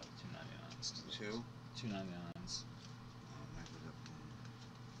those out of 299s. Two? 299s. That goes up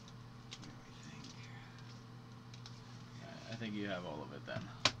here, I think. I think you have all of it then.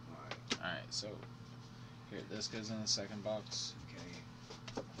 Alright. Alright, so here, this goes in the second box.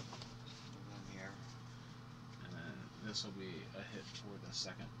 Okay. Here. And then this will be a hit for the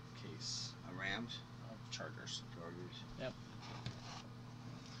second case. Rams? Of Chargers. Chargers. Yep.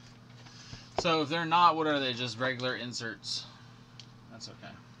 So if they're not, what are they? Just regular inserts? That's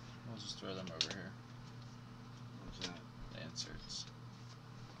okay. We'll just throw them over here. What's that? The inserts.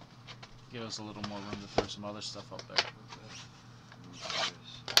 Give us a little more room to throw some other stuff up there.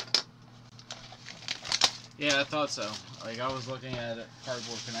 Yeah, I thought so. Like, I was looking at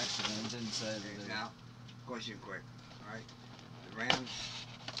Cardboard Connection and it didn't say that. Okay, now, question quick. Alright? The Rams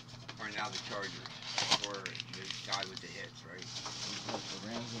are now the Chargers. Or the guy with the hits, right? The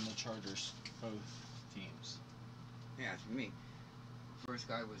Rams and the Chargers, both teams. Yeah, it's me. First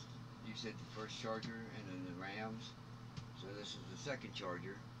guy was, you said the first Charger and then the Rams. So this is the second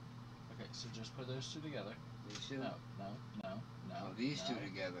Charger. Okay, so just put those two together. These two? No. Oh, these two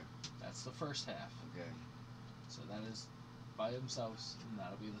together. That's the first half. Okay. So that is by themselves, and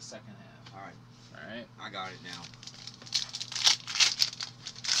that'll be the second half. Alright. Alright? I got it now.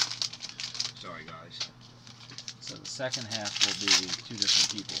 Sorry, guys. So the second half will be two different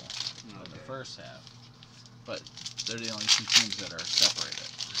people than the first half. But They're the only two teams that are separated.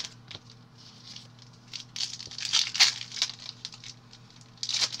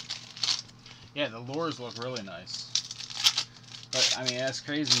 Yeah, the lures look really nice. But, I mean, that's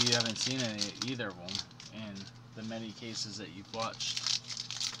crazy you haven't seen either of them in the many cases that you've watched.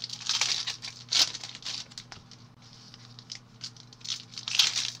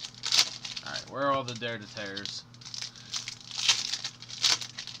 Alright, where are all the Dare to Tears?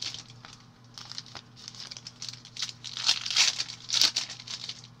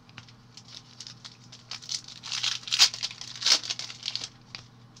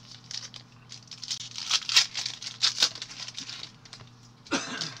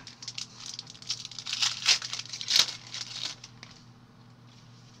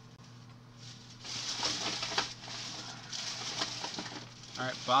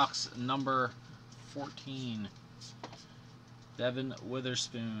 Alright, box number 14. Devin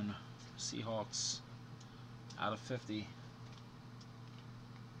Witherspoon, Seahawks, out of 50.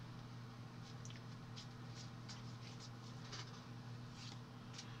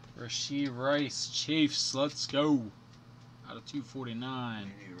 Rashee Rice, Chiefs, let's go. Out of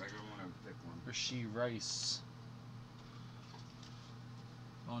 249. Rashee Rice.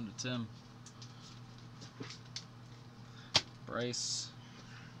 On to Tim. Bryce.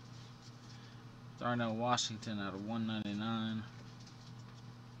 Darnell Washington out of 199.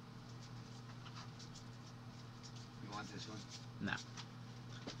 You want this one? No.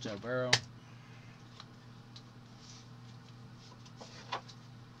 Joe Burrow.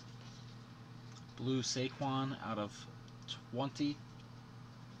 Blue Saquon out of 20.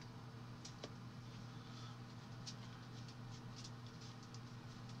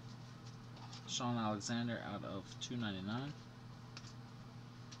 Sean Alexander out of 299.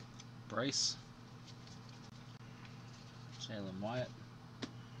 Bryce. Jalen Wyatt.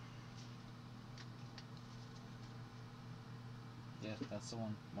 Yeah, that's the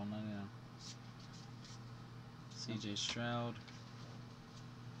one. 199. CJ Stroud.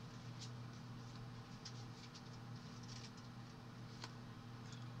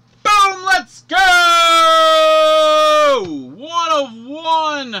 Boom! Let's go! 1 of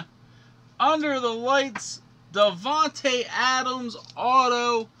 1. Under the lights. Devontae Adams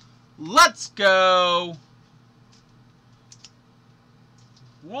auto. Let's go.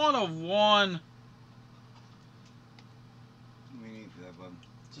 1 of 1. What do you need for that, bub?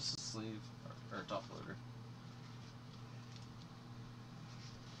 Just a sleeve or a top loader.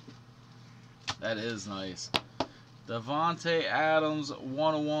 That is nice. Devontae Adams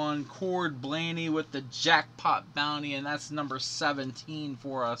 101. Cord Blaney with the jackpot bounty, and that's number 17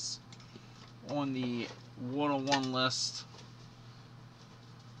 for us on the 101 list.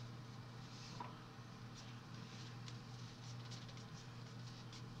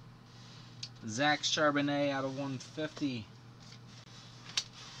 Zach Charbonnet out of 150.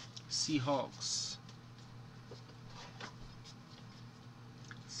 Seahawks.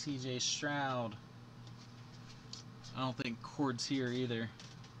 CJ Stroud. I don't think Cord's here either.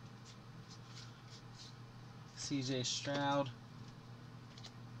 CJ Stroud.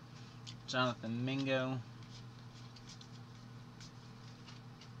 Jonathan Mingo.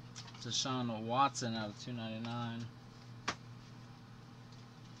 Deshaun Watson out of 299.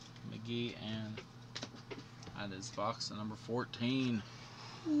 McGee, and that is box number 14.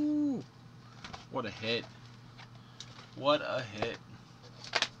 Ooh, what a hit. What a hit.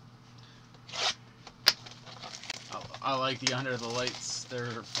 I like the under the lights. They're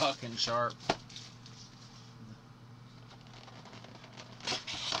fucking sharp.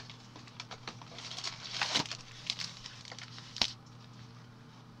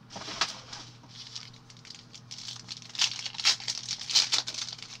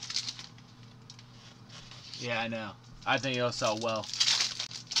 Yeah, I know. I think it'll sell well.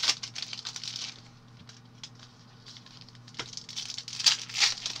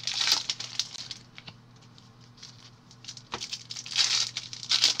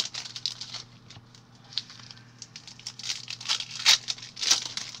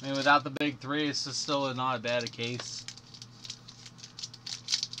 I mean, without the big three, it's just still not as bad a case.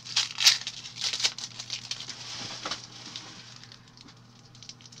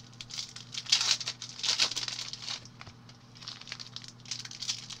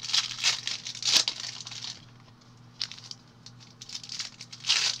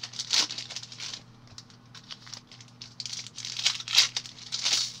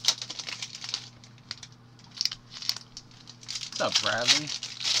 What's up, Bradley?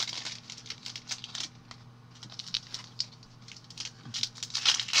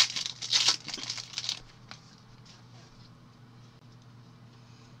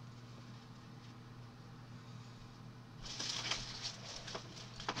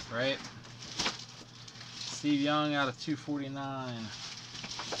 right? Steve Young out of 249.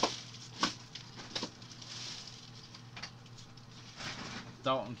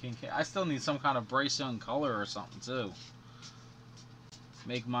 Dalton Kincaid. I still need some kind of Bryce Young color or something too.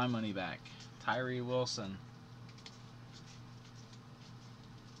 Make my money back. Tyree Wilson.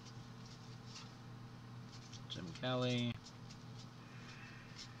 Jim Kelly.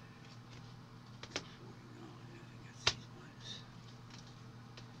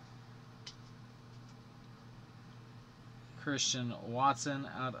 Christian Watson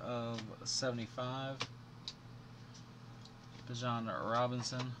out of 75. Bijan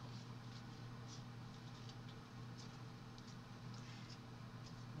Robinson.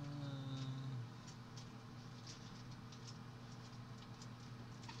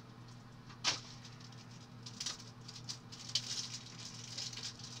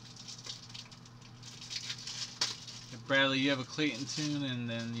 Bradley, you have a Clayton Tune, and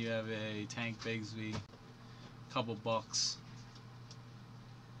then you have a Tank Bigsby. Couple bucks.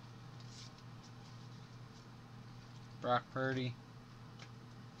 Brock Purdy.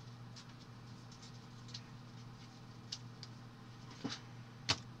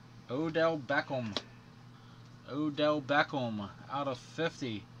 Odell Beckham. Odell Beckham out of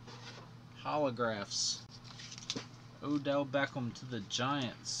 50. Holographs. Odell Beckham to the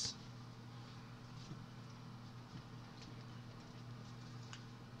Giants.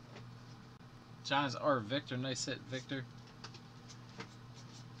 Giants are Victor. Nice hit, Victor.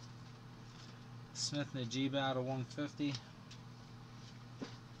 Smith Najeeba out of 150.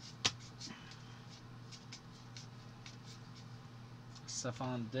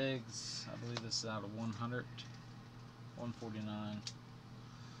 Stephon Diggs, I believe this is out of 100. 149.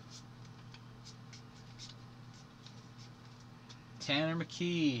 Tanner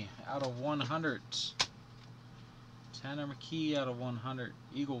McKee out of 100. Tanner McKee out of 100.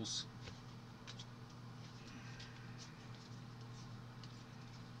 Eagles.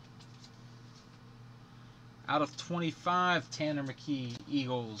 Out of 25, Tanner McKee,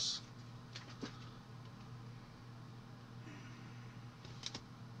 Eagles.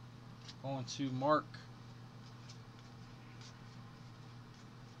 Going to Mark.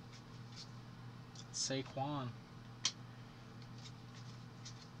 Saquon. 249.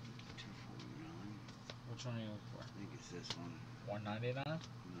 Which one are you looking for? I think it's this one. 199?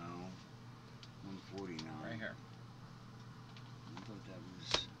 No. 149. Right here. I thought that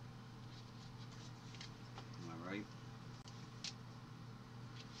was. Am I right?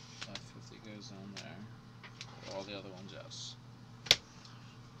 550 goes on there. All the other ones, yes.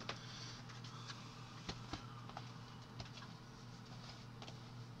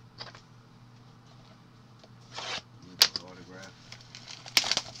 Autograph.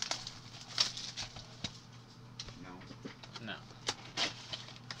 No. No.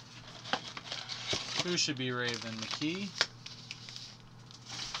 Who should be Raven? McKee?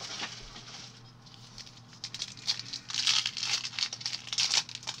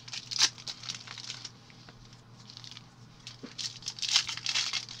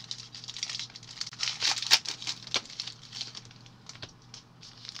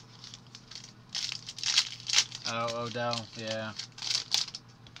 Oh, Odell, yeah.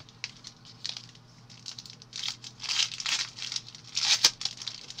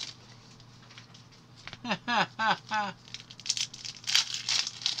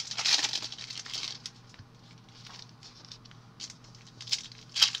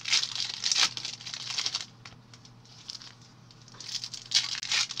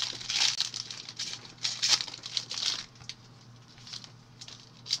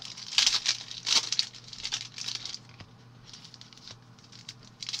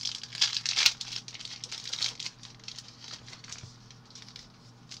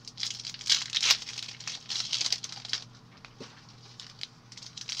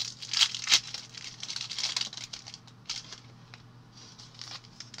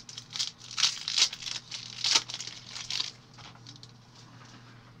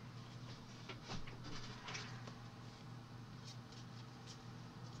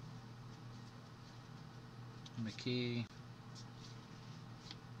 McKee.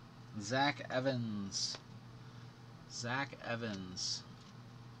 Zach Evans. Zach Evans.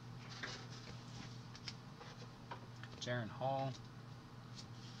 Jaron Hall.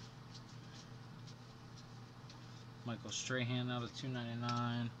 Michael Strahan out of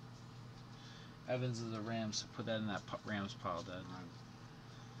 299. Evans is a Rams, so put that in that Rams pile, Dad.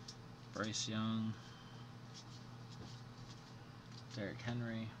 Bryce Young. Derrick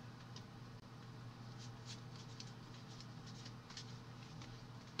Henry.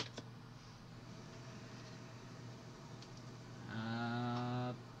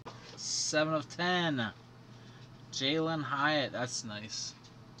 7 of 10. Jalen Hyatt. That's nice.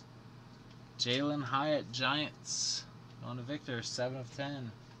 Jalen Hyatt, Giants. Going to Victor, 7 of 10.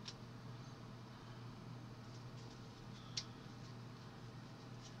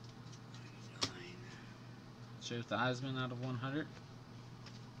 Joe Theismann out of 100.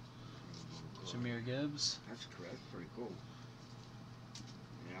 Jahmyr Gibbs. That's pretty cool.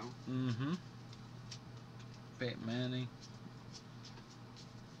 You know? Mm-hmm. Peyton Manning.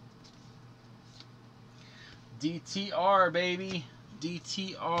 DTR, baby.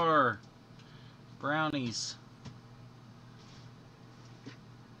 DTR. Brownies.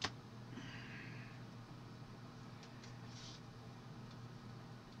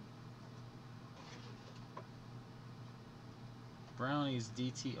 Brownies,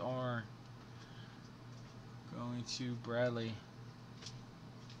 DTR. Going to Bradley.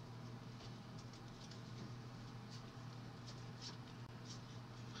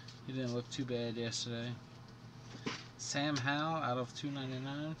 He didn't look too bad yesterday. Sam Howell out of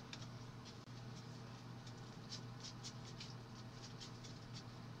 299.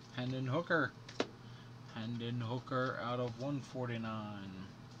 Hendon Hooker. Hendon Hooker out of 149.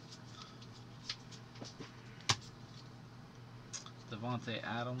 Devontae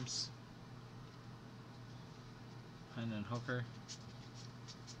Adams. Hendon Hooker.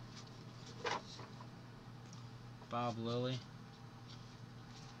 Bob Lilly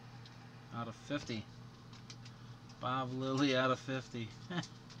out of 50. Bob Lilly out of 50.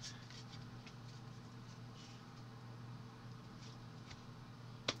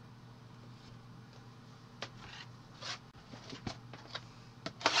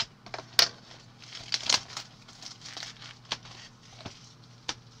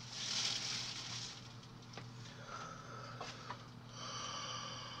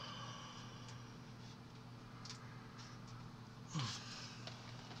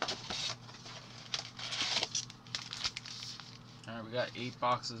 Alright, we got 8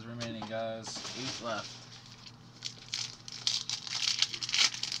 boxes remaining, guys. 8 left.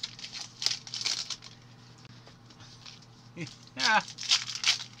 Yeah.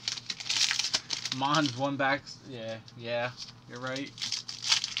 Mon's one back. Yeah, you're right.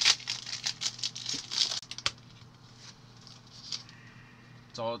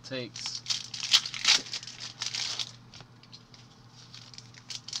 That's all it takes.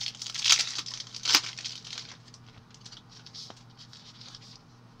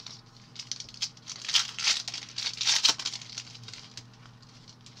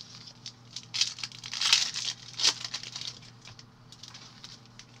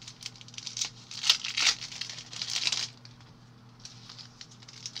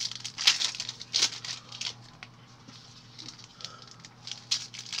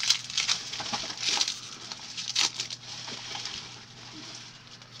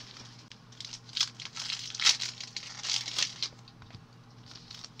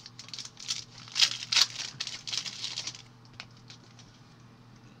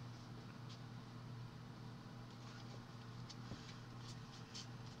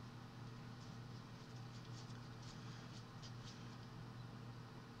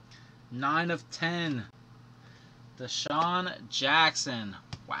 Nine of 10. Deshaun Jackson.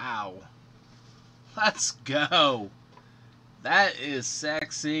 Wow. Let's go. That is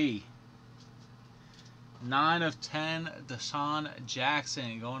sexy. 9 of 10. Deshaun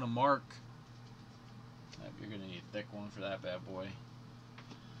Jackson going to Mark. You're going to need a thick one for that bad boy.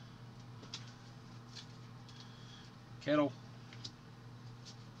 Kittle.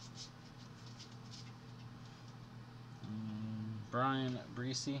 Brian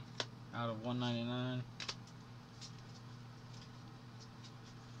Breesy out of 199.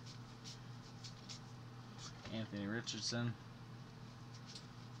 Anthony Richardson.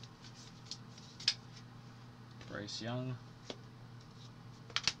 Bryce Young.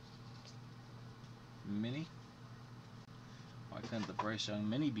 Mini. Why couldn't the Bryce Young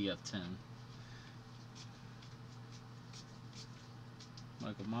Mini be of 10?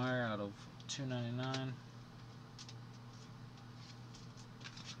 Michael Meyer out of 299.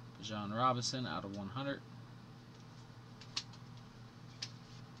 John Robinson out of 100.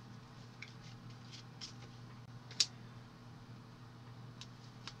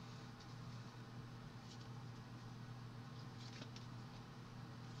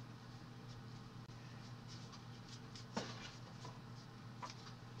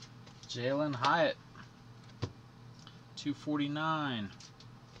 Jalen Hyatt, 249.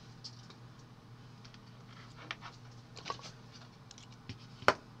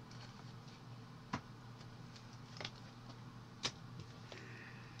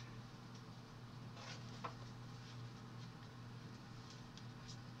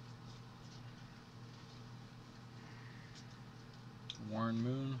 Warren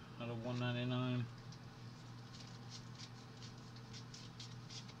Moon out of 199.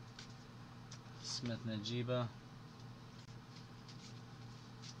 Smith Najiba.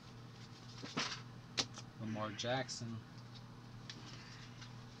 Lamar Jackson.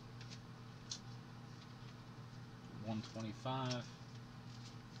 125.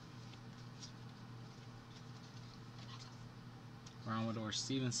 Ramador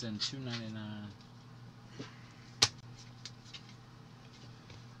Stevenson, 299.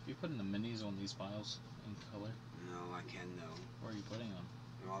 You putting the minis on these piles in color? No, I can though. Where are you putting them?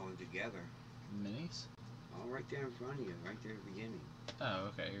 They're all together. Minis? All right there in front of you, right there at the beginning. Oh,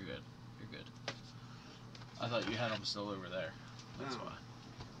 okay, you're good. You're good. I thought you had them still over there. That's No. why.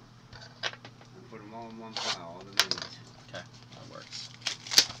 I put them all in one pile, all the minis. Okay, that works.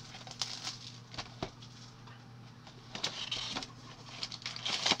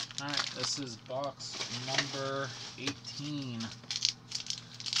 Alright, this is box number 18.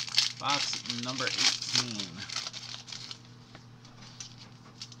 Box number 18.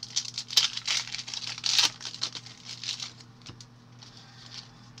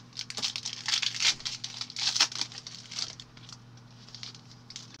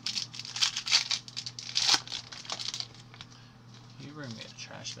 Can you bring me a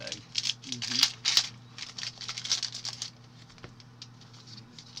trash bag?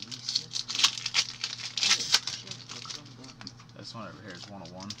 This one over here is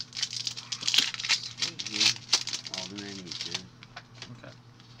 101. All the minis, dude. Okay.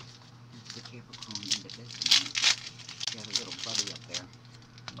 It's the Capricorn into this one. Got a little buddy up there.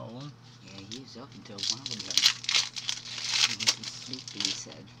 Nolan? Yeah, he's up until a while ago. He wasn't sleepy, he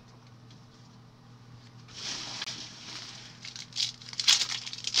said.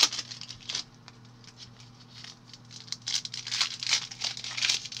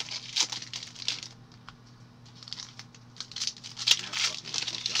 That fucking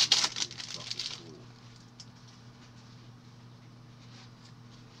Deshaun Watson is fucking cool.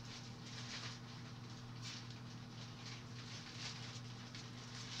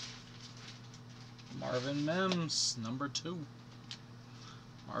 Marvin Mims, number 2.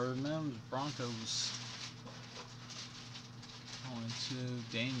 Marvin Mims, Broncos. Going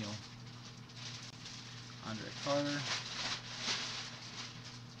to Daniel. Andre Carter.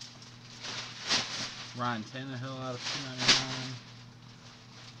 Ryan Tannehill out of 299.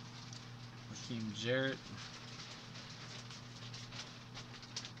 Raheem Jarrett.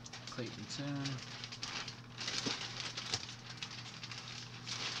 Clayton Tune.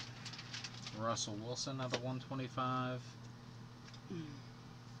 Russell Wilson out of 125.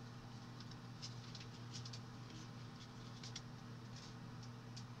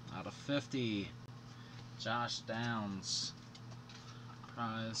 Out of 50. Josh Downs.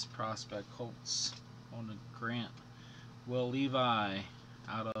 Prize Prospect Colts on the Grant. Will Levi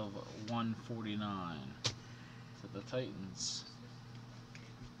out of 149 to the Titans.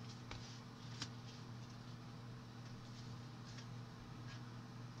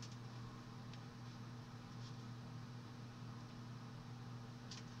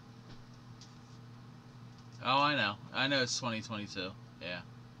 Oh, I know. I know it's 2022. Yeah.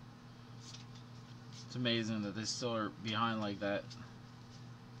 It's amazing that they still are behind like that.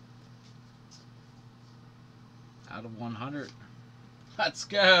 Out of 100. Let's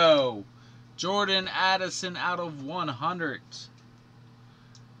go! Jordan Addison out of 100.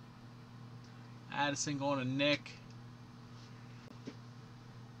 Addison going to Nick.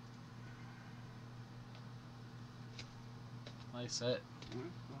 Nice hit.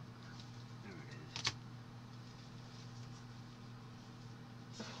 There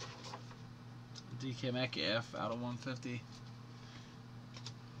it is. DK Metcalf out of 150.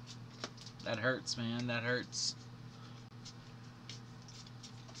 That hurts, man. That hurts.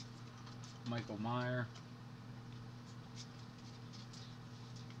 Michael Meyer.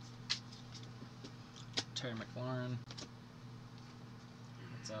 Terry McLaurin.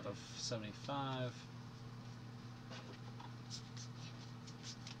 That's out of 75.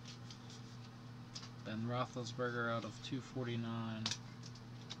 Ben Roethlisberger out of 249.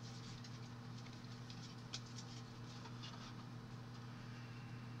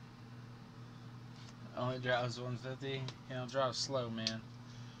 Only drives 150. He don't drive slow, man.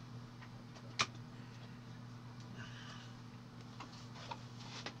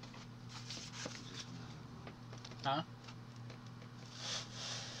 Huh?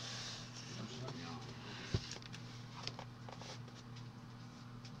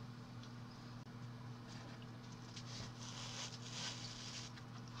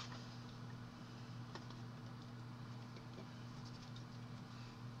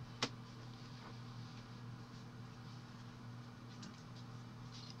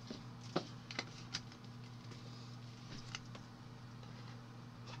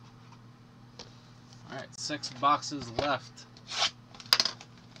 Alright, 6 boxes left.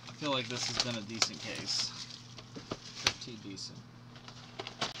 I feel like this has been a decent case. Pretty decent.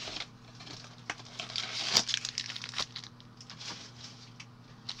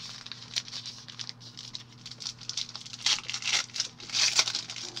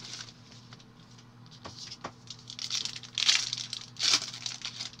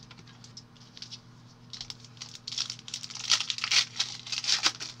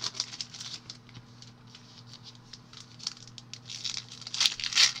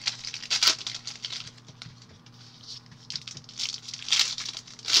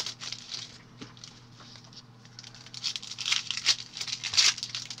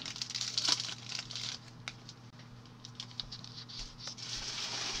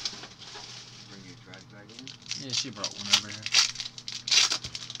 Yeah, she brought one over here.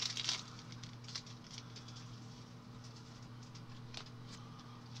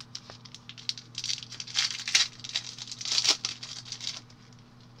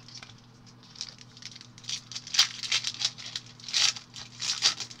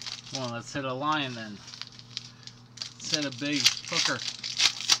 Come on, let's hit a lion then. Let's hit a big hooker.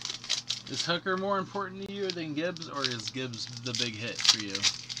 Is hooker more important to you than Gibbs, or is Gibbs the big hit for you?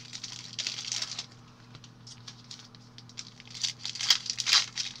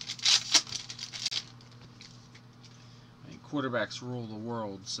 Quarterbacks rule the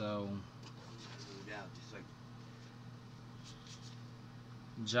world, so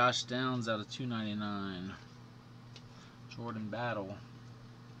Josh Downs out of 299. Jordan Battle.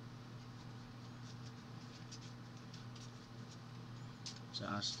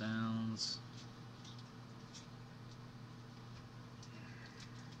 Josh Downs.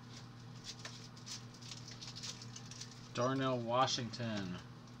 Darnell Washington.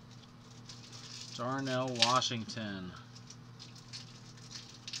 Darnell Washington.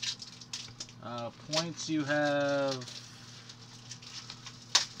 Points, you have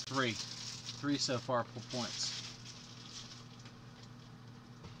 3. 3 so far for points.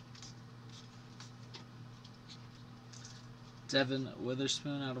 Devin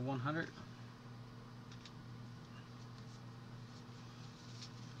Witherspoon out of 100.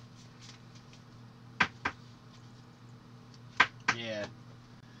 Yeah.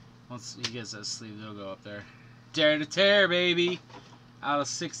 Once he gets that sleeve, they'll go up there. Dare to tear, baby! Out of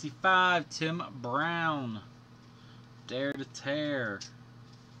 65, Tim Brown. Dare to tear.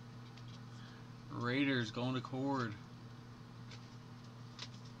 Raiders going to Cord.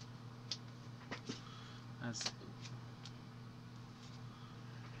 That's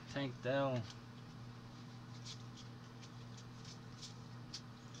Tank Dell.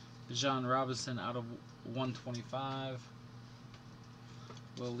 John Robinson out of 125.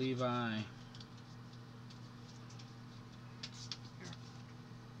 Will Levi.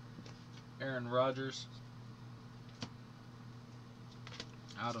 Aaron Rodgers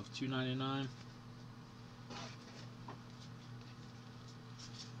out of 299.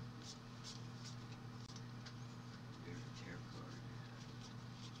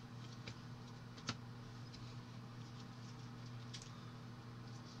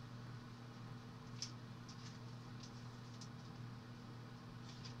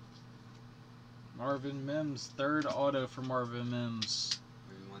 Marvin Mims, 3rd auto for Marvin Mims.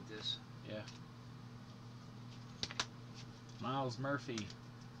 You want this? Yeah. Miles Murphy.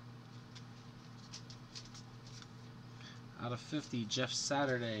 Out of 50, Jeff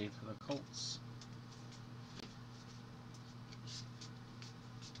Saturday for the Colts.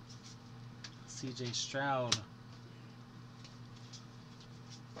 CJ Stroud.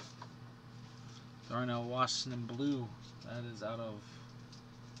 Darnell Washington Blue. That is out of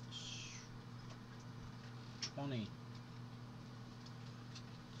 20.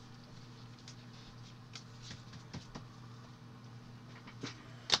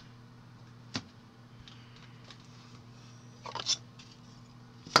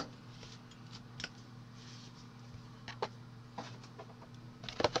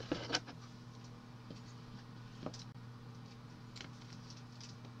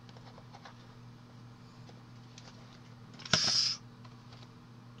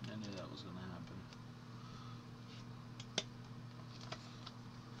 I knew that was going to happen.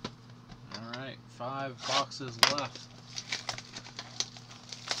 Alright, 5 boxes left.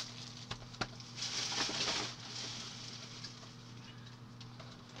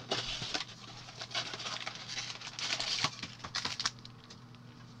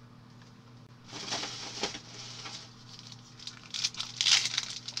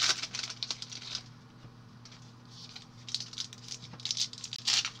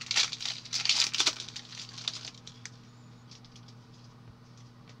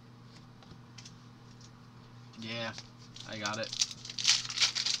 got it.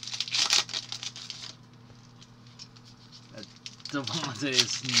 That Devontae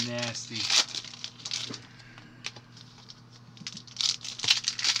is nasty.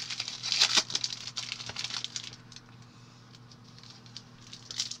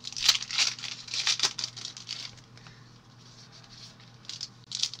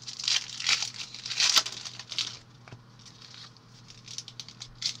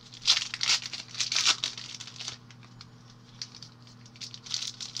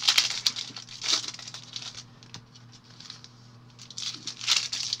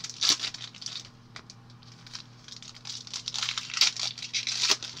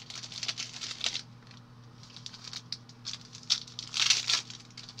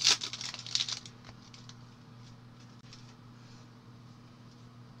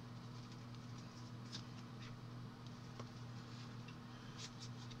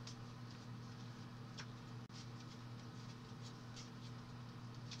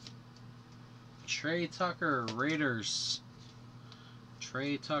 Trey Tucker, Raiders.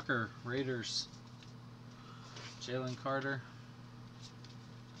 Trey Tucker, Raiders. Jalen Carter.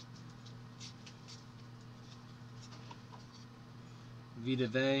 Vita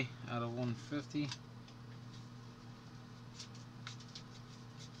Vea out of 150.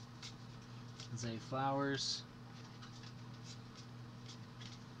 Zay Flowers.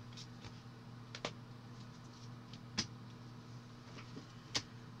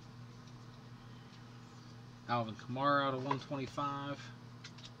 Alvin Kamara out of 125.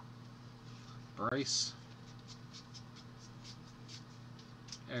 Bryce.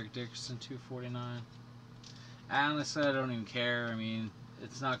 Eric Dickerson 249. Honestly, I don't even care. I mean,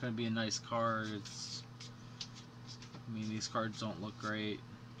 it's not going to be a nice card. I mean, these cards don't look great.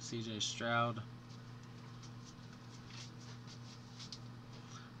 CJ Stroud.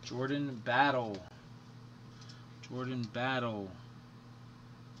 Jordan Battle. Jordan Battle.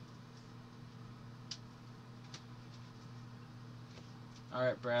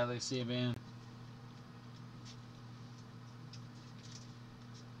 Alright, Bradley, see you, man.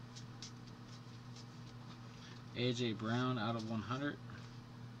 AJ Brown out of 100.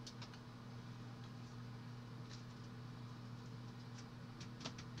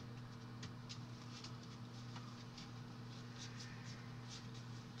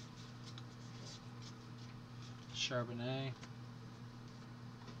 Charbonnet.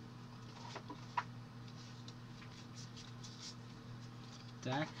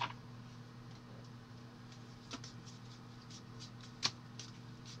 Dak.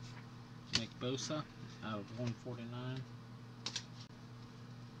 Nick Bosa out of 149.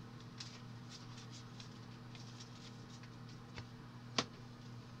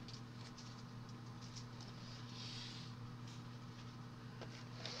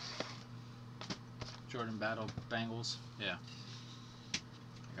 Jordan Battle, Bengals. Yeah.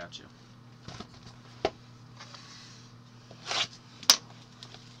 I got you.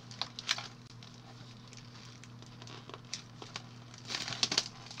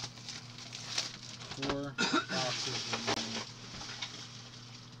 Four boxes remaining.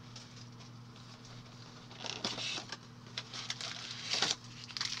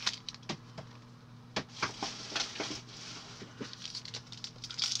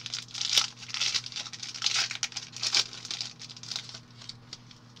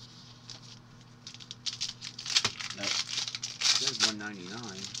 There's 199.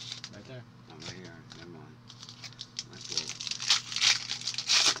 Right there. Oh, right here. Never mind. That's it.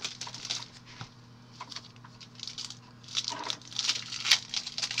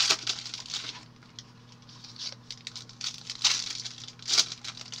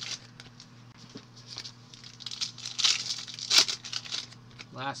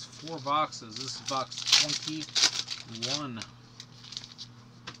 Last four boxes. This is box 21.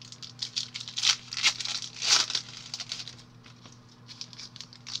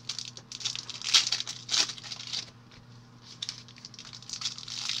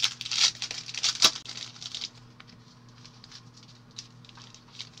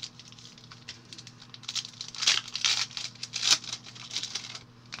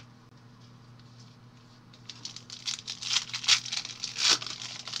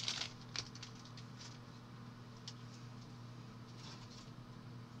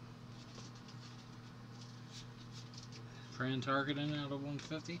 Fran Targeting out of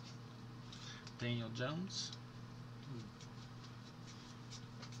 150. Daniel Jones.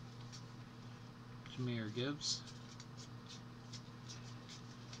 Jahmyr Gibbs.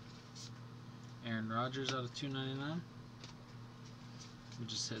 Aaron Rodgers out of 299. We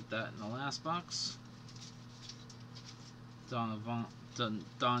just hit that in the last box. Dontavian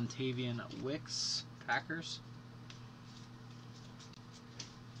Wicks, Packers.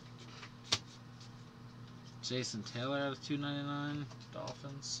 Jason Taylor out of 299.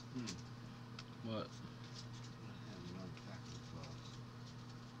 Dolphins. What?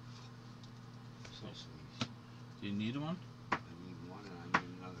 Do you need one? I need one, and I need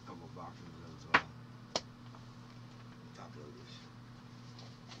another couple of boxes of top loaders.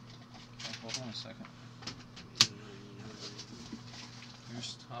 Oh, hold on a second.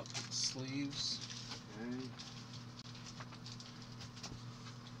 Here's top sleeves.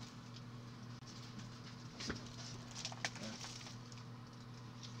 Okay.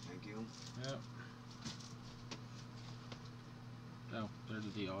 Thank you. Yep. Oh, they're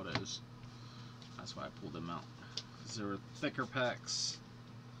the autos. That's why I pulled them out. Because there were thicker packs.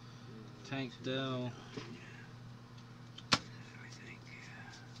 Tank Dell. I think.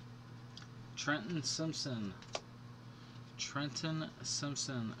 Trenton Simpson. Trenton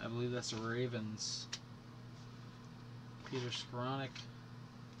Simpson. I believe that's the Ravens. Peter Skoranek.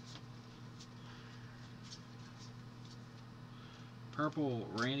 Purple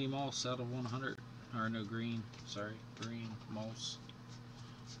Randy Moss out of 100. Or no, green. Sorry. Green Moss.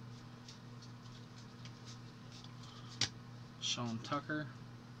 Sean Tucker.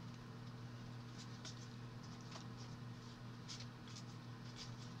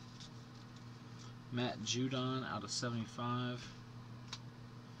 Matt Judon out of 75.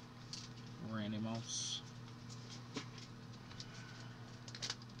 Randy Moss.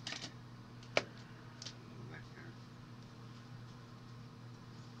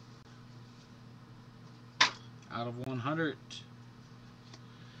 Out of 100.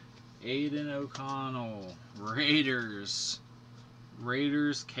 Aiden O'Connell. Raiders.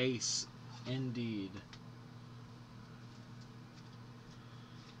 Raiders case. Indeed.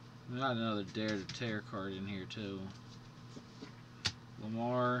 We got another Dare to Tear card in here too.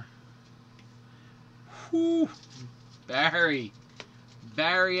 Lamar. Whew. Barry.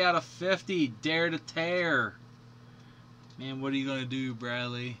 Barry out of 50. Dare to Tear. Man, what are you going to do,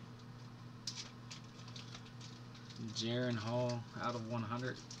 Bradley? Jaron Hall out of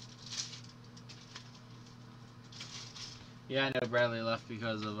 100. Yeah, I know Bradley left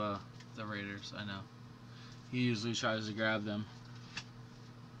because of the Raiders. I know. He usually tries to grab them.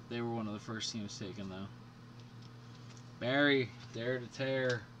 They were one of the first teams taken, though. Barry, Dare to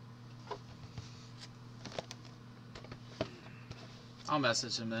Tear. I'll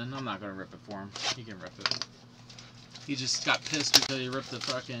message him then. I'm not going to rip it for him. He can rip it. He just got pissed because he ripped the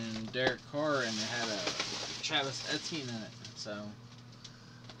fucking Derek Carr and it had a Travis Etienne in it. So,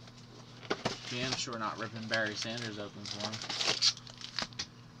 damn sure not ripping Barry Sanders open for him.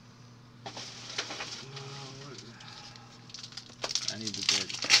 I need the Dare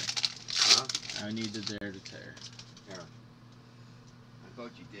to Tear. Huh? I need the Dare to Tear. Yeah. I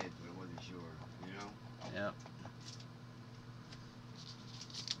thought you did, but I wasn't sure, you know? Yep.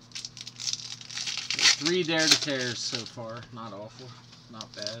 3 Dare to Tears so far. Not awful.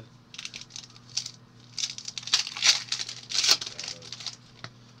 Not bad.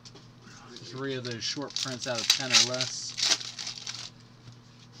 Three of those short prints out of 10 or less.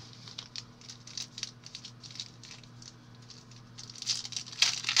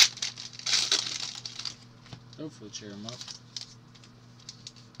 Hopefully cheer him up.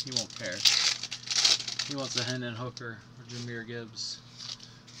 He won't care. He wants a Hendon Hooker or Jahmyr Gibbs.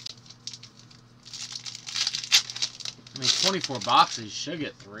 I mean, 24 boxes, you should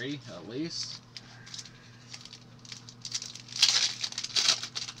get 3 at least.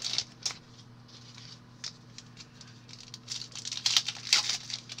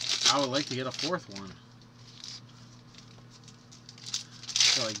 I would like to get a 4th one. I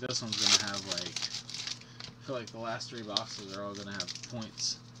feel like this one's going to have, like, I feel like the last 3 boxes are all going to have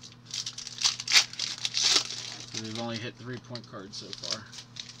points. So we've only hit 3 point cards so far.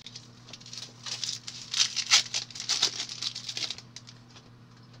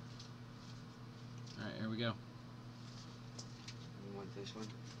 Alright, here we go. You want this one?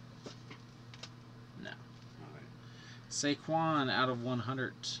 No. Alright. Saquon out of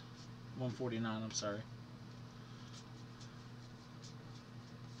 100. 149, I'm sorry.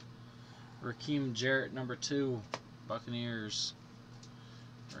 Raheem Jarrett, number 2, Buccaneers.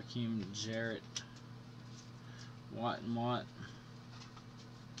 Raheem Jarrett. Watt and Watt.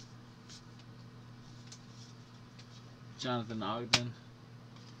 Jonathan Ogden.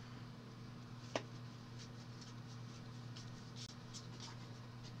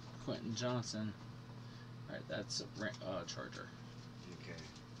 Quentin Johnson. Alright, that's a Charger. Okay.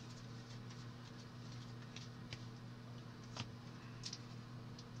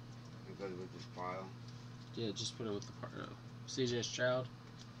 Go with this pile. Yeah, just put it with the CJ Stroud.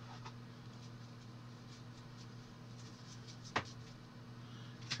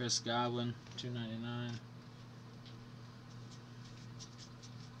 Chris Godwin, $2.99.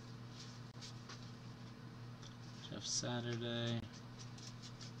 of Saturday.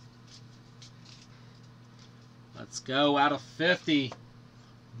 Let's go. Out of 50.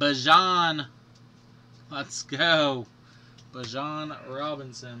 Bajan. Let's go. Bajan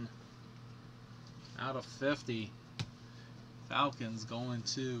Robinson. Out of 50. Falcons going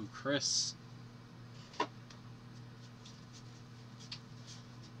to Chris.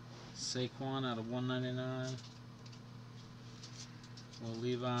 Saquon out of 199. Will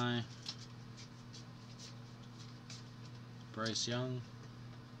Levi. Bryce Young.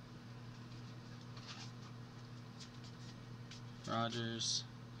 Rodgers.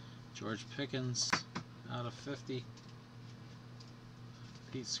 George Pickens out of 50.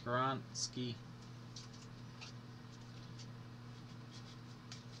 Pete Skoronski.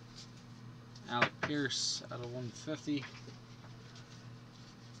 Alec Pierce out of 150.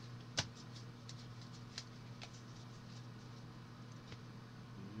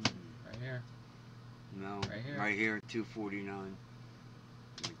 Right here. No. Right here. Right here, 249.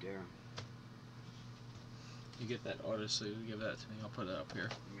 Right there. You get that auto, so you give that to me. I'll put it up here.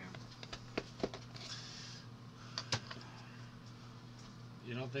 Yeah.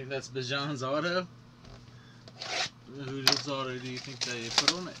 You don't think that's Bajan's auto? Whose auto do you think they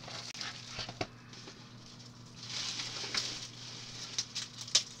put on it?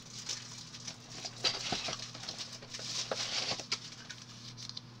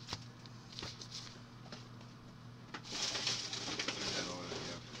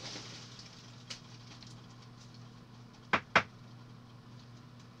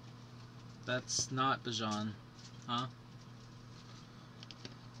 That's not Bajan, huh?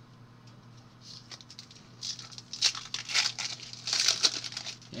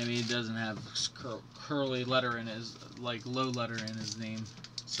 I mean, he doesn't have curly letter in his, like low letter in his name,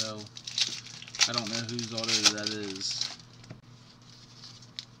 so I don't know whose auto that is.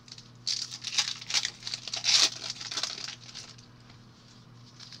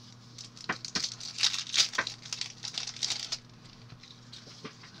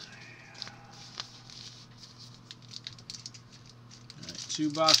 Alright,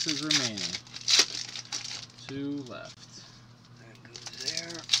 2 boxes remaining. 2 left. That goes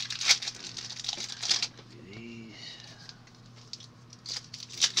there. These.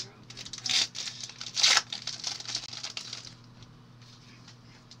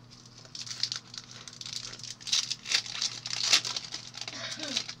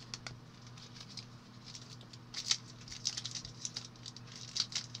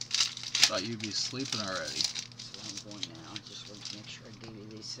 Thought you'd be sleeping already. So I'm going now. Just wanted to make sure I gave you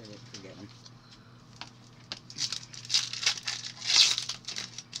these so I didn't forget them.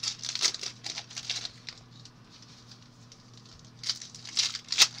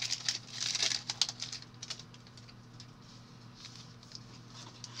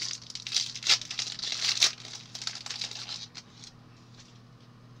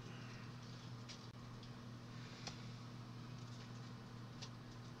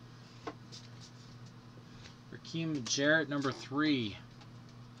 Raheem Jarrett, number 3.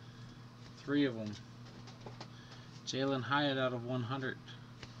 3 of them. Jalen Hyatt out of 100.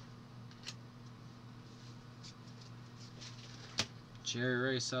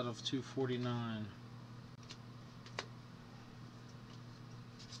 Jerry Rice out of 249.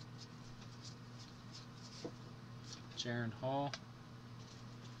 Jaron Hall.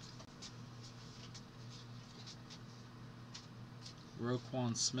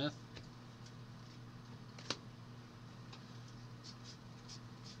 Roquan Smith.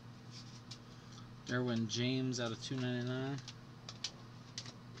 Derwin James out of 299.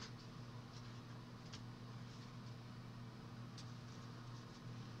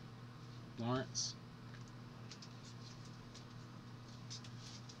 Lawrence.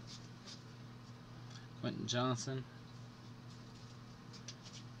 Quentin Johnson.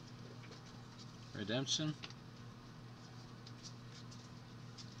 Redemption.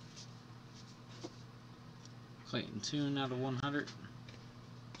 Clayton Tune out of 100.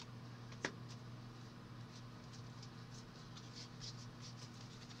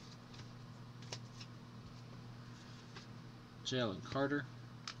 Jalen Carter.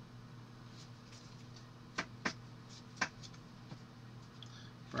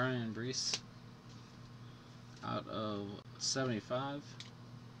 Brian Brees out of 75.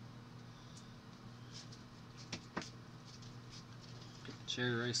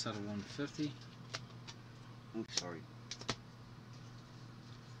 Jerry Rice out of 150. Oops, sorry.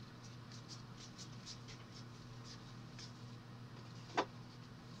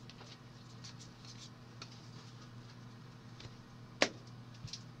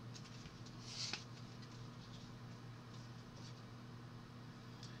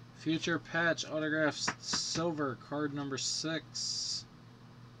 Future patch autographs silver card number 6.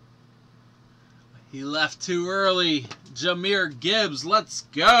 He left too early. Jahmyr Gibbs, let's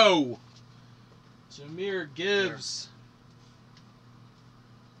go. Jahmyr Gibbs.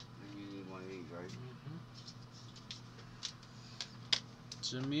 You need one of these, right?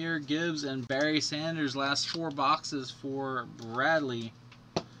 Jahmyr Gibbs and Barry Sanders, last 4 boxes for Bradley.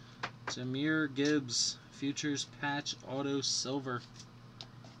 Jahmyr Gibbs, Futures patch auto silver.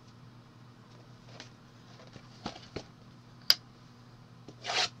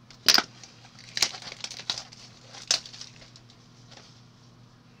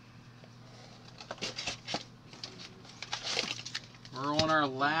 We're on our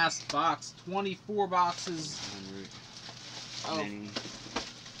last box. 24 boxes of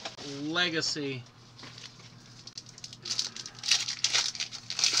Legacy.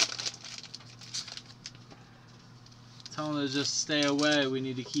 Tell them to just stay away. We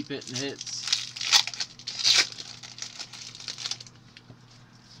need to keep hitting hits.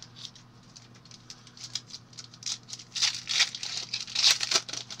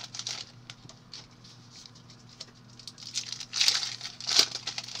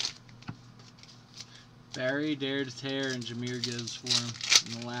 Barry, Dare to Tear, and Jahmyr Gibbs for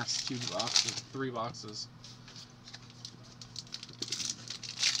him in the last 2 boxes, 3 boxes.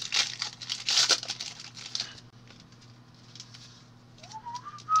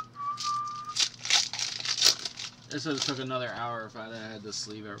 This would have took another hour if I'd had to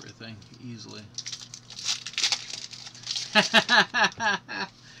sleeve everything easily.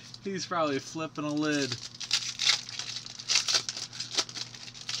 He's probably flipping a lid.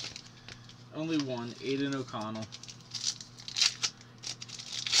 Only one, Aiden O'Connell.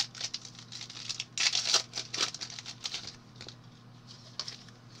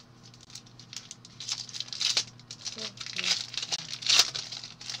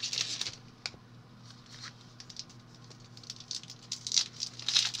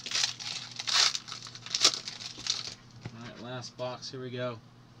 Alright, last box, here we go.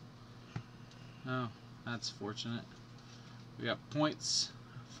 Oh, that's fortunate. We got points.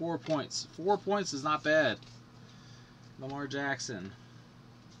 4 points. 4 points is not bad. Lamar Jackson.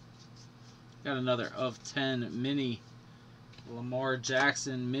 Got another of 10 mini. Lamar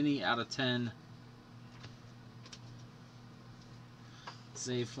Jackson mini out of 10.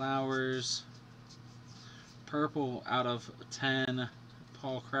 Zay Flowers. Purple out of 10.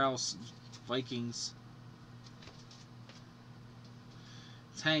 Paul Krause, Vikings.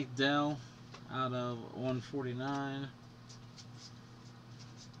 Tank Dell out of 149.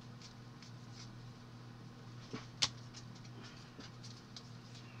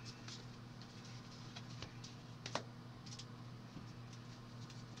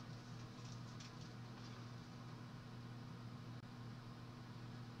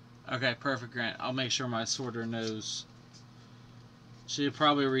 Okay, perfect, Grant. I'll make sure my sorter knows. She'll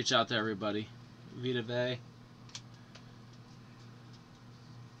probably reach out to everybody. Vita Vey.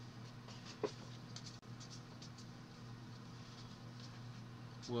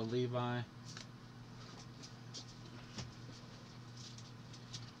 Will Levi.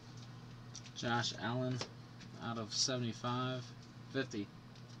 Josh Allen out of 75. 50.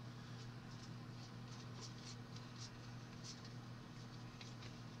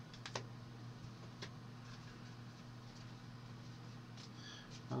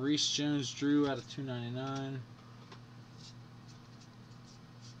 Maurice Jones-Drew out of 299.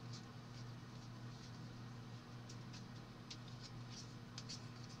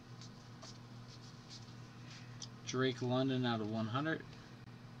 Drake London out of 100.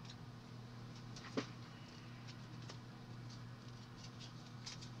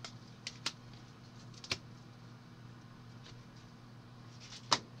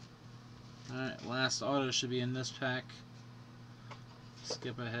 Alright, last auto should be in this pack.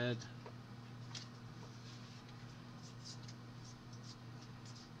 Skip ahead.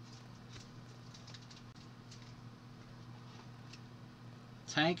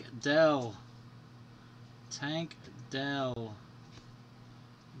 Tank Dell. Tank Dell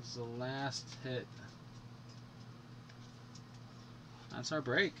is the last hit. That's our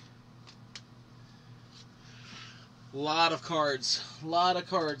break. Lot of cards. Lot of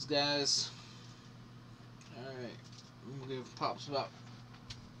cards, guys. Alright. We'll give Pops about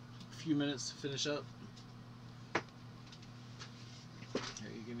a few minutes to finish up.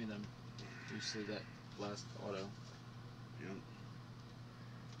 Here, you give me them. You see that last auto. Yep.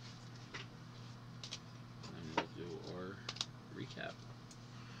 And we'll do our recap.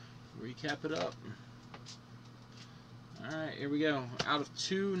 Recap it up. Alright, here we go. Out of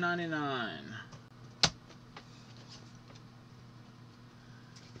 299.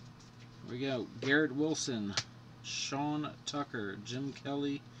 we go. Garrett Wilson, Sean Tucker, Jim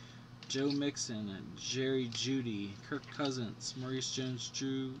Kelly, Joe Mixon, Jerry Jeudy, Kirk Cousins, Maurice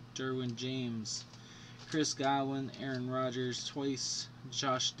Jones-Drew, Derwin James, Chris Godwin, Aaron Rodgers twice,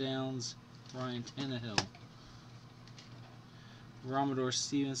 Josh Downs, Ryan Tannehill, Ramador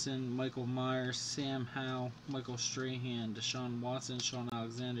Stevenson, Michael Myers, Sam Howell, Michael Strahan, Deshaun Watson, Sean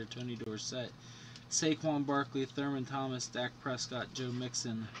Alexander, Tony Dorsett, Saquon Barkley, Thurman Thomas, Dak Prescott, Joe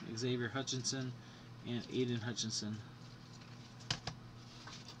Mixon, Xavier Hutchinson, and Aiden Hutchinson.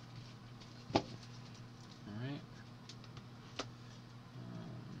 Alright.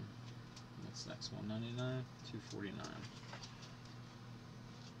 What's next one? 99? 249.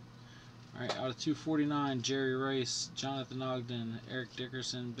 Alright, out of 249, Jerry Rice, Jonathan Ogden, Eric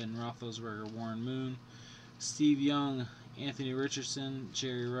Dickerson, Ben Roethlisberger, Warren Moon, Steve Young, Anthony Richardson,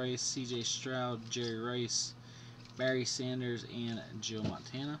 Jerry Rice, CJ Stroud, Jerry Rice, Barry Sanders, and Joe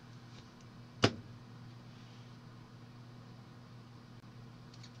Montana.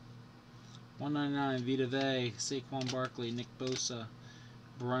 $199, Vita Vea, Saquon Barkley, Nick Bosa,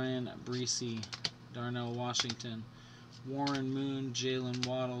 Brian Breesy, Darnell Washington, Warren Moon, Jalen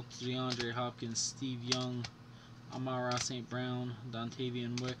Waddle, DeAndre Hopkins, Steve Young, Amon-Ra St. Brown,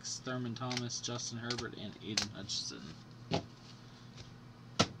 Dontavian Wicks, Thurman Thomas, Justin Herbert, and Aiden Hutchinson.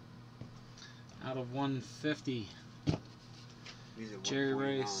 Out of 150, Jerry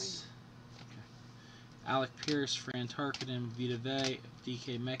Rice, Alec Pierce, Fran Tarkenton, Vita Vea,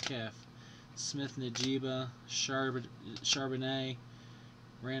 DK Metcalf, Smith Najiba, Charbonnet,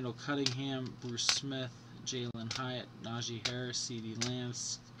 Randall Cunningham, Bruce Smith, Jalen Hyatt, Najee Harris, CeeDee Lamb,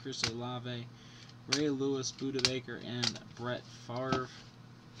 Chris Olave, Ray Lewis, Buda Baker, and Brett Favre.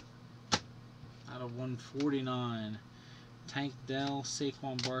 Out of 149, Tank Dell,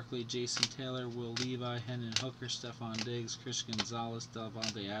 Saquon Barkley, Jason Taylor, Will Levi, Hendon Hooker, Stephon Diggs, Chris Gonzalez,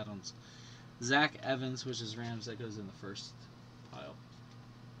 Davante Adams, Zach Evans, which is Rams, that goes in the first pile,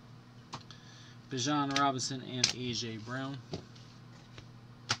 Bijan Robinson, and A.J. Brown.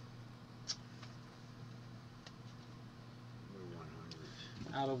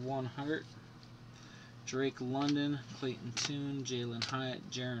 Out of 100, Drake London, Clayton Tune, Jalen Hyatt,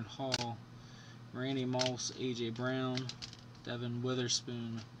 Jaron Hall, Randy Moss, A.J. Brown, Devin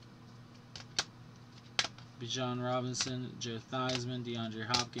Witherspoon, Bijan Robinson, Joe Theismann, DeAndre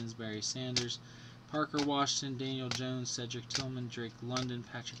Hopkins, Barry Sanders, Parker Washington, Daniel Jones, Cedric Tillman, Drake London,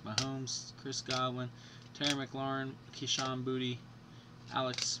 Patrick Mahomes, Chris Godwin, Terry McLaurin, Keyshawn Boutte,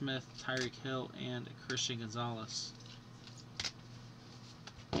 Alex Smith, Tyreek Hill, and Christian Gonzalez.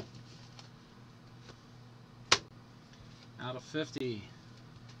 Out of 50,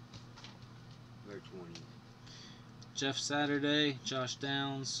 Jeff Saturday, Josh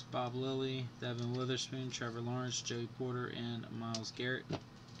Downs, Bob Lilly, Devin Witherspoon, Trevor Lawrence, Joey Porter, and Myles Garrett.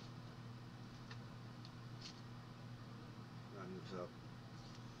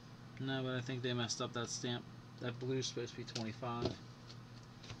 No, but I think they messed up that stamp. That blue is supposed to be 25.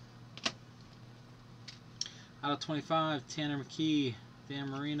 Out of 25, Tanner McKee, Dan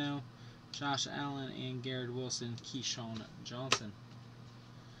Marino, Josh Allen, and Garrett Wilson, Keyshawn Johnson.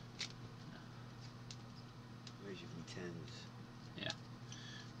 Yeah.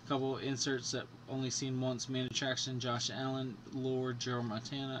 A couple inserts that only seen once. Main attraction, Josh Allen, Lord, Joe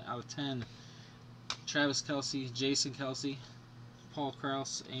Montana. Out of 10, Travis Kelce, Jason Kelce, Paul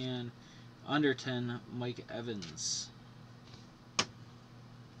Krause, and under 10, Mike Evans.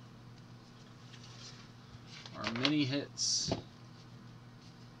 Our mini hits.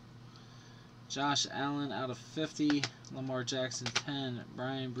 Josh Allen out of 50, Lamar Jackson 10,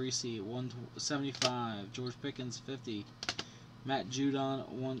 Brian Breesy 175, George Pickens 50, Matt Judon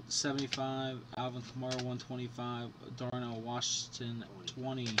 175, Alvin Kamara 125, Darnell Washington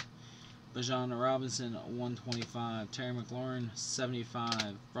 20, Bijan Robinson 125, Terry McLaurin 75,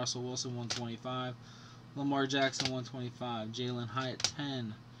 Russell Wilson 125, Lamar Jackson 125, Jalen Hyatt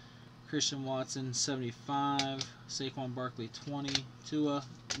 10, Christian Watson 75, Saquon Barkley 20, Tua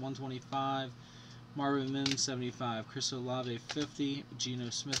 125, Marvin Mims 75, Chris Olave 50, Geno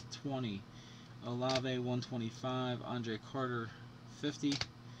Smith 20, Olave 125, Andre Carter 50,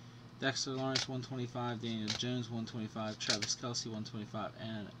 Dexter Lawrence 125, Daniel Jones 125, Travis Kelce 125,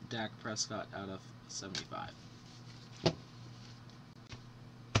 and Dak Prescott out of 75.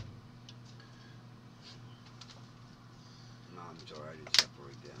 Mom's already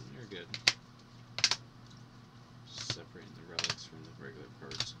separate them. You're good. Separating the relics from the regular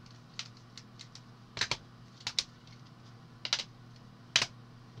cards.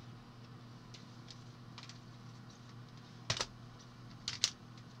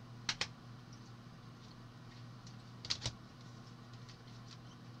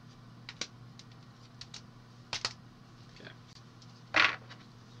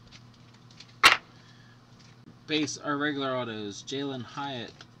 Base or regular autos. Jalen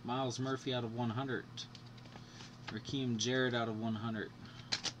Hyatt, Miles Murphy out of 100. Rakeem Jarrett out of 100.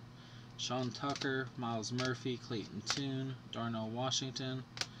 Sean Tucker, Miles Murphy, Clayton Tune, Darnell Washington,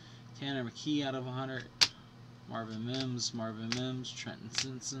 Tanner McKee out of 100. Marvin Mims, Trenton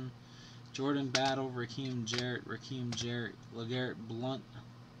Simpson, Jordan Battle, Rakeem Jarrett, LeGarrette Blunt,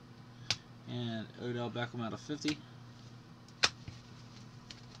 and Odell Beckham out of 50.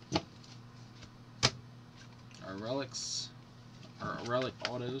 Our relics, our relic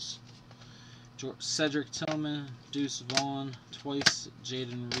autos. Cedric Tillman, Deuce Vaughn, twice,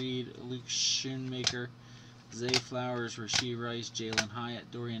 Jaden Reed, Luke Schoonmaker, Zay Flowers, Rasheed Rice, Jalen Hyatt,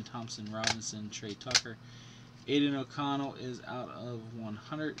 Dorian Thompson Robinson, Trey Tucker. Aiden O'Connell is out of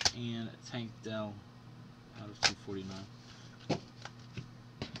 100, and Tank Dell out of 249.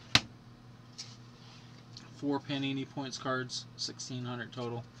 4 Panini points cards, 1,600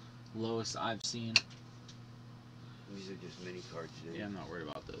 total. Lowest I've seen. These are just mini cards, dude. Yeah, I'm not worried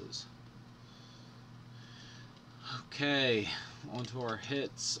about those. Okay, on to our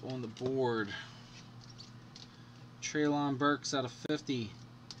hits on the board. Treylon Burks out of 50.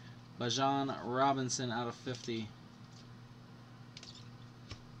 Bajan Robinson out of 50.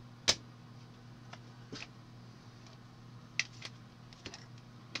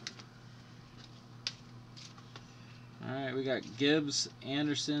 Alright, we got Gibbs,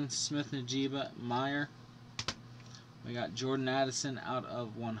 Anderson, Smith Najiba, Meyer. We got Jordan Addison out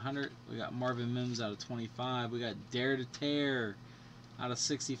of 100. We got Marvin Mims out of 25. We got Dare to Tear out of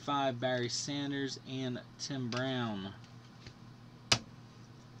 65. Barry Sanders and Tim Brown.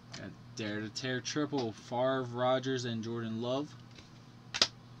 Got Dare to Tear triple. Favre, Rodgers, and Jordan Love.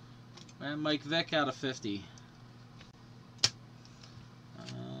 And Mike Vick out of 50.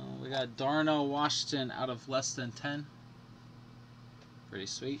 We got Darnell Washington out of less than 10. Pretty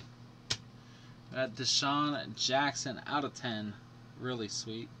sweet. We got Deshaun Jackson out of 10. Really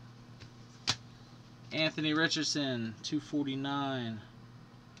sweet. Anthony Richardson, 249.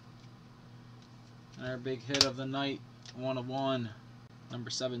 And our big hit of the night, 1 of 1. Number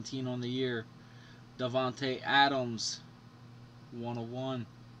 17 on the year. Davante Adams, 1 of 1.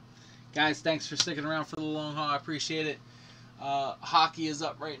 Guys, thanks for sticking around for the long haul. I appreciate it. Hockey is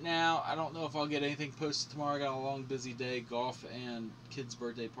up right now. I don't know if I'll get anything posted tomorrow. I got a long, busy day. Golf and kids'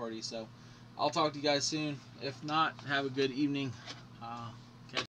 birthday party. So I'll talk to you guys soon. If not, have a good evening.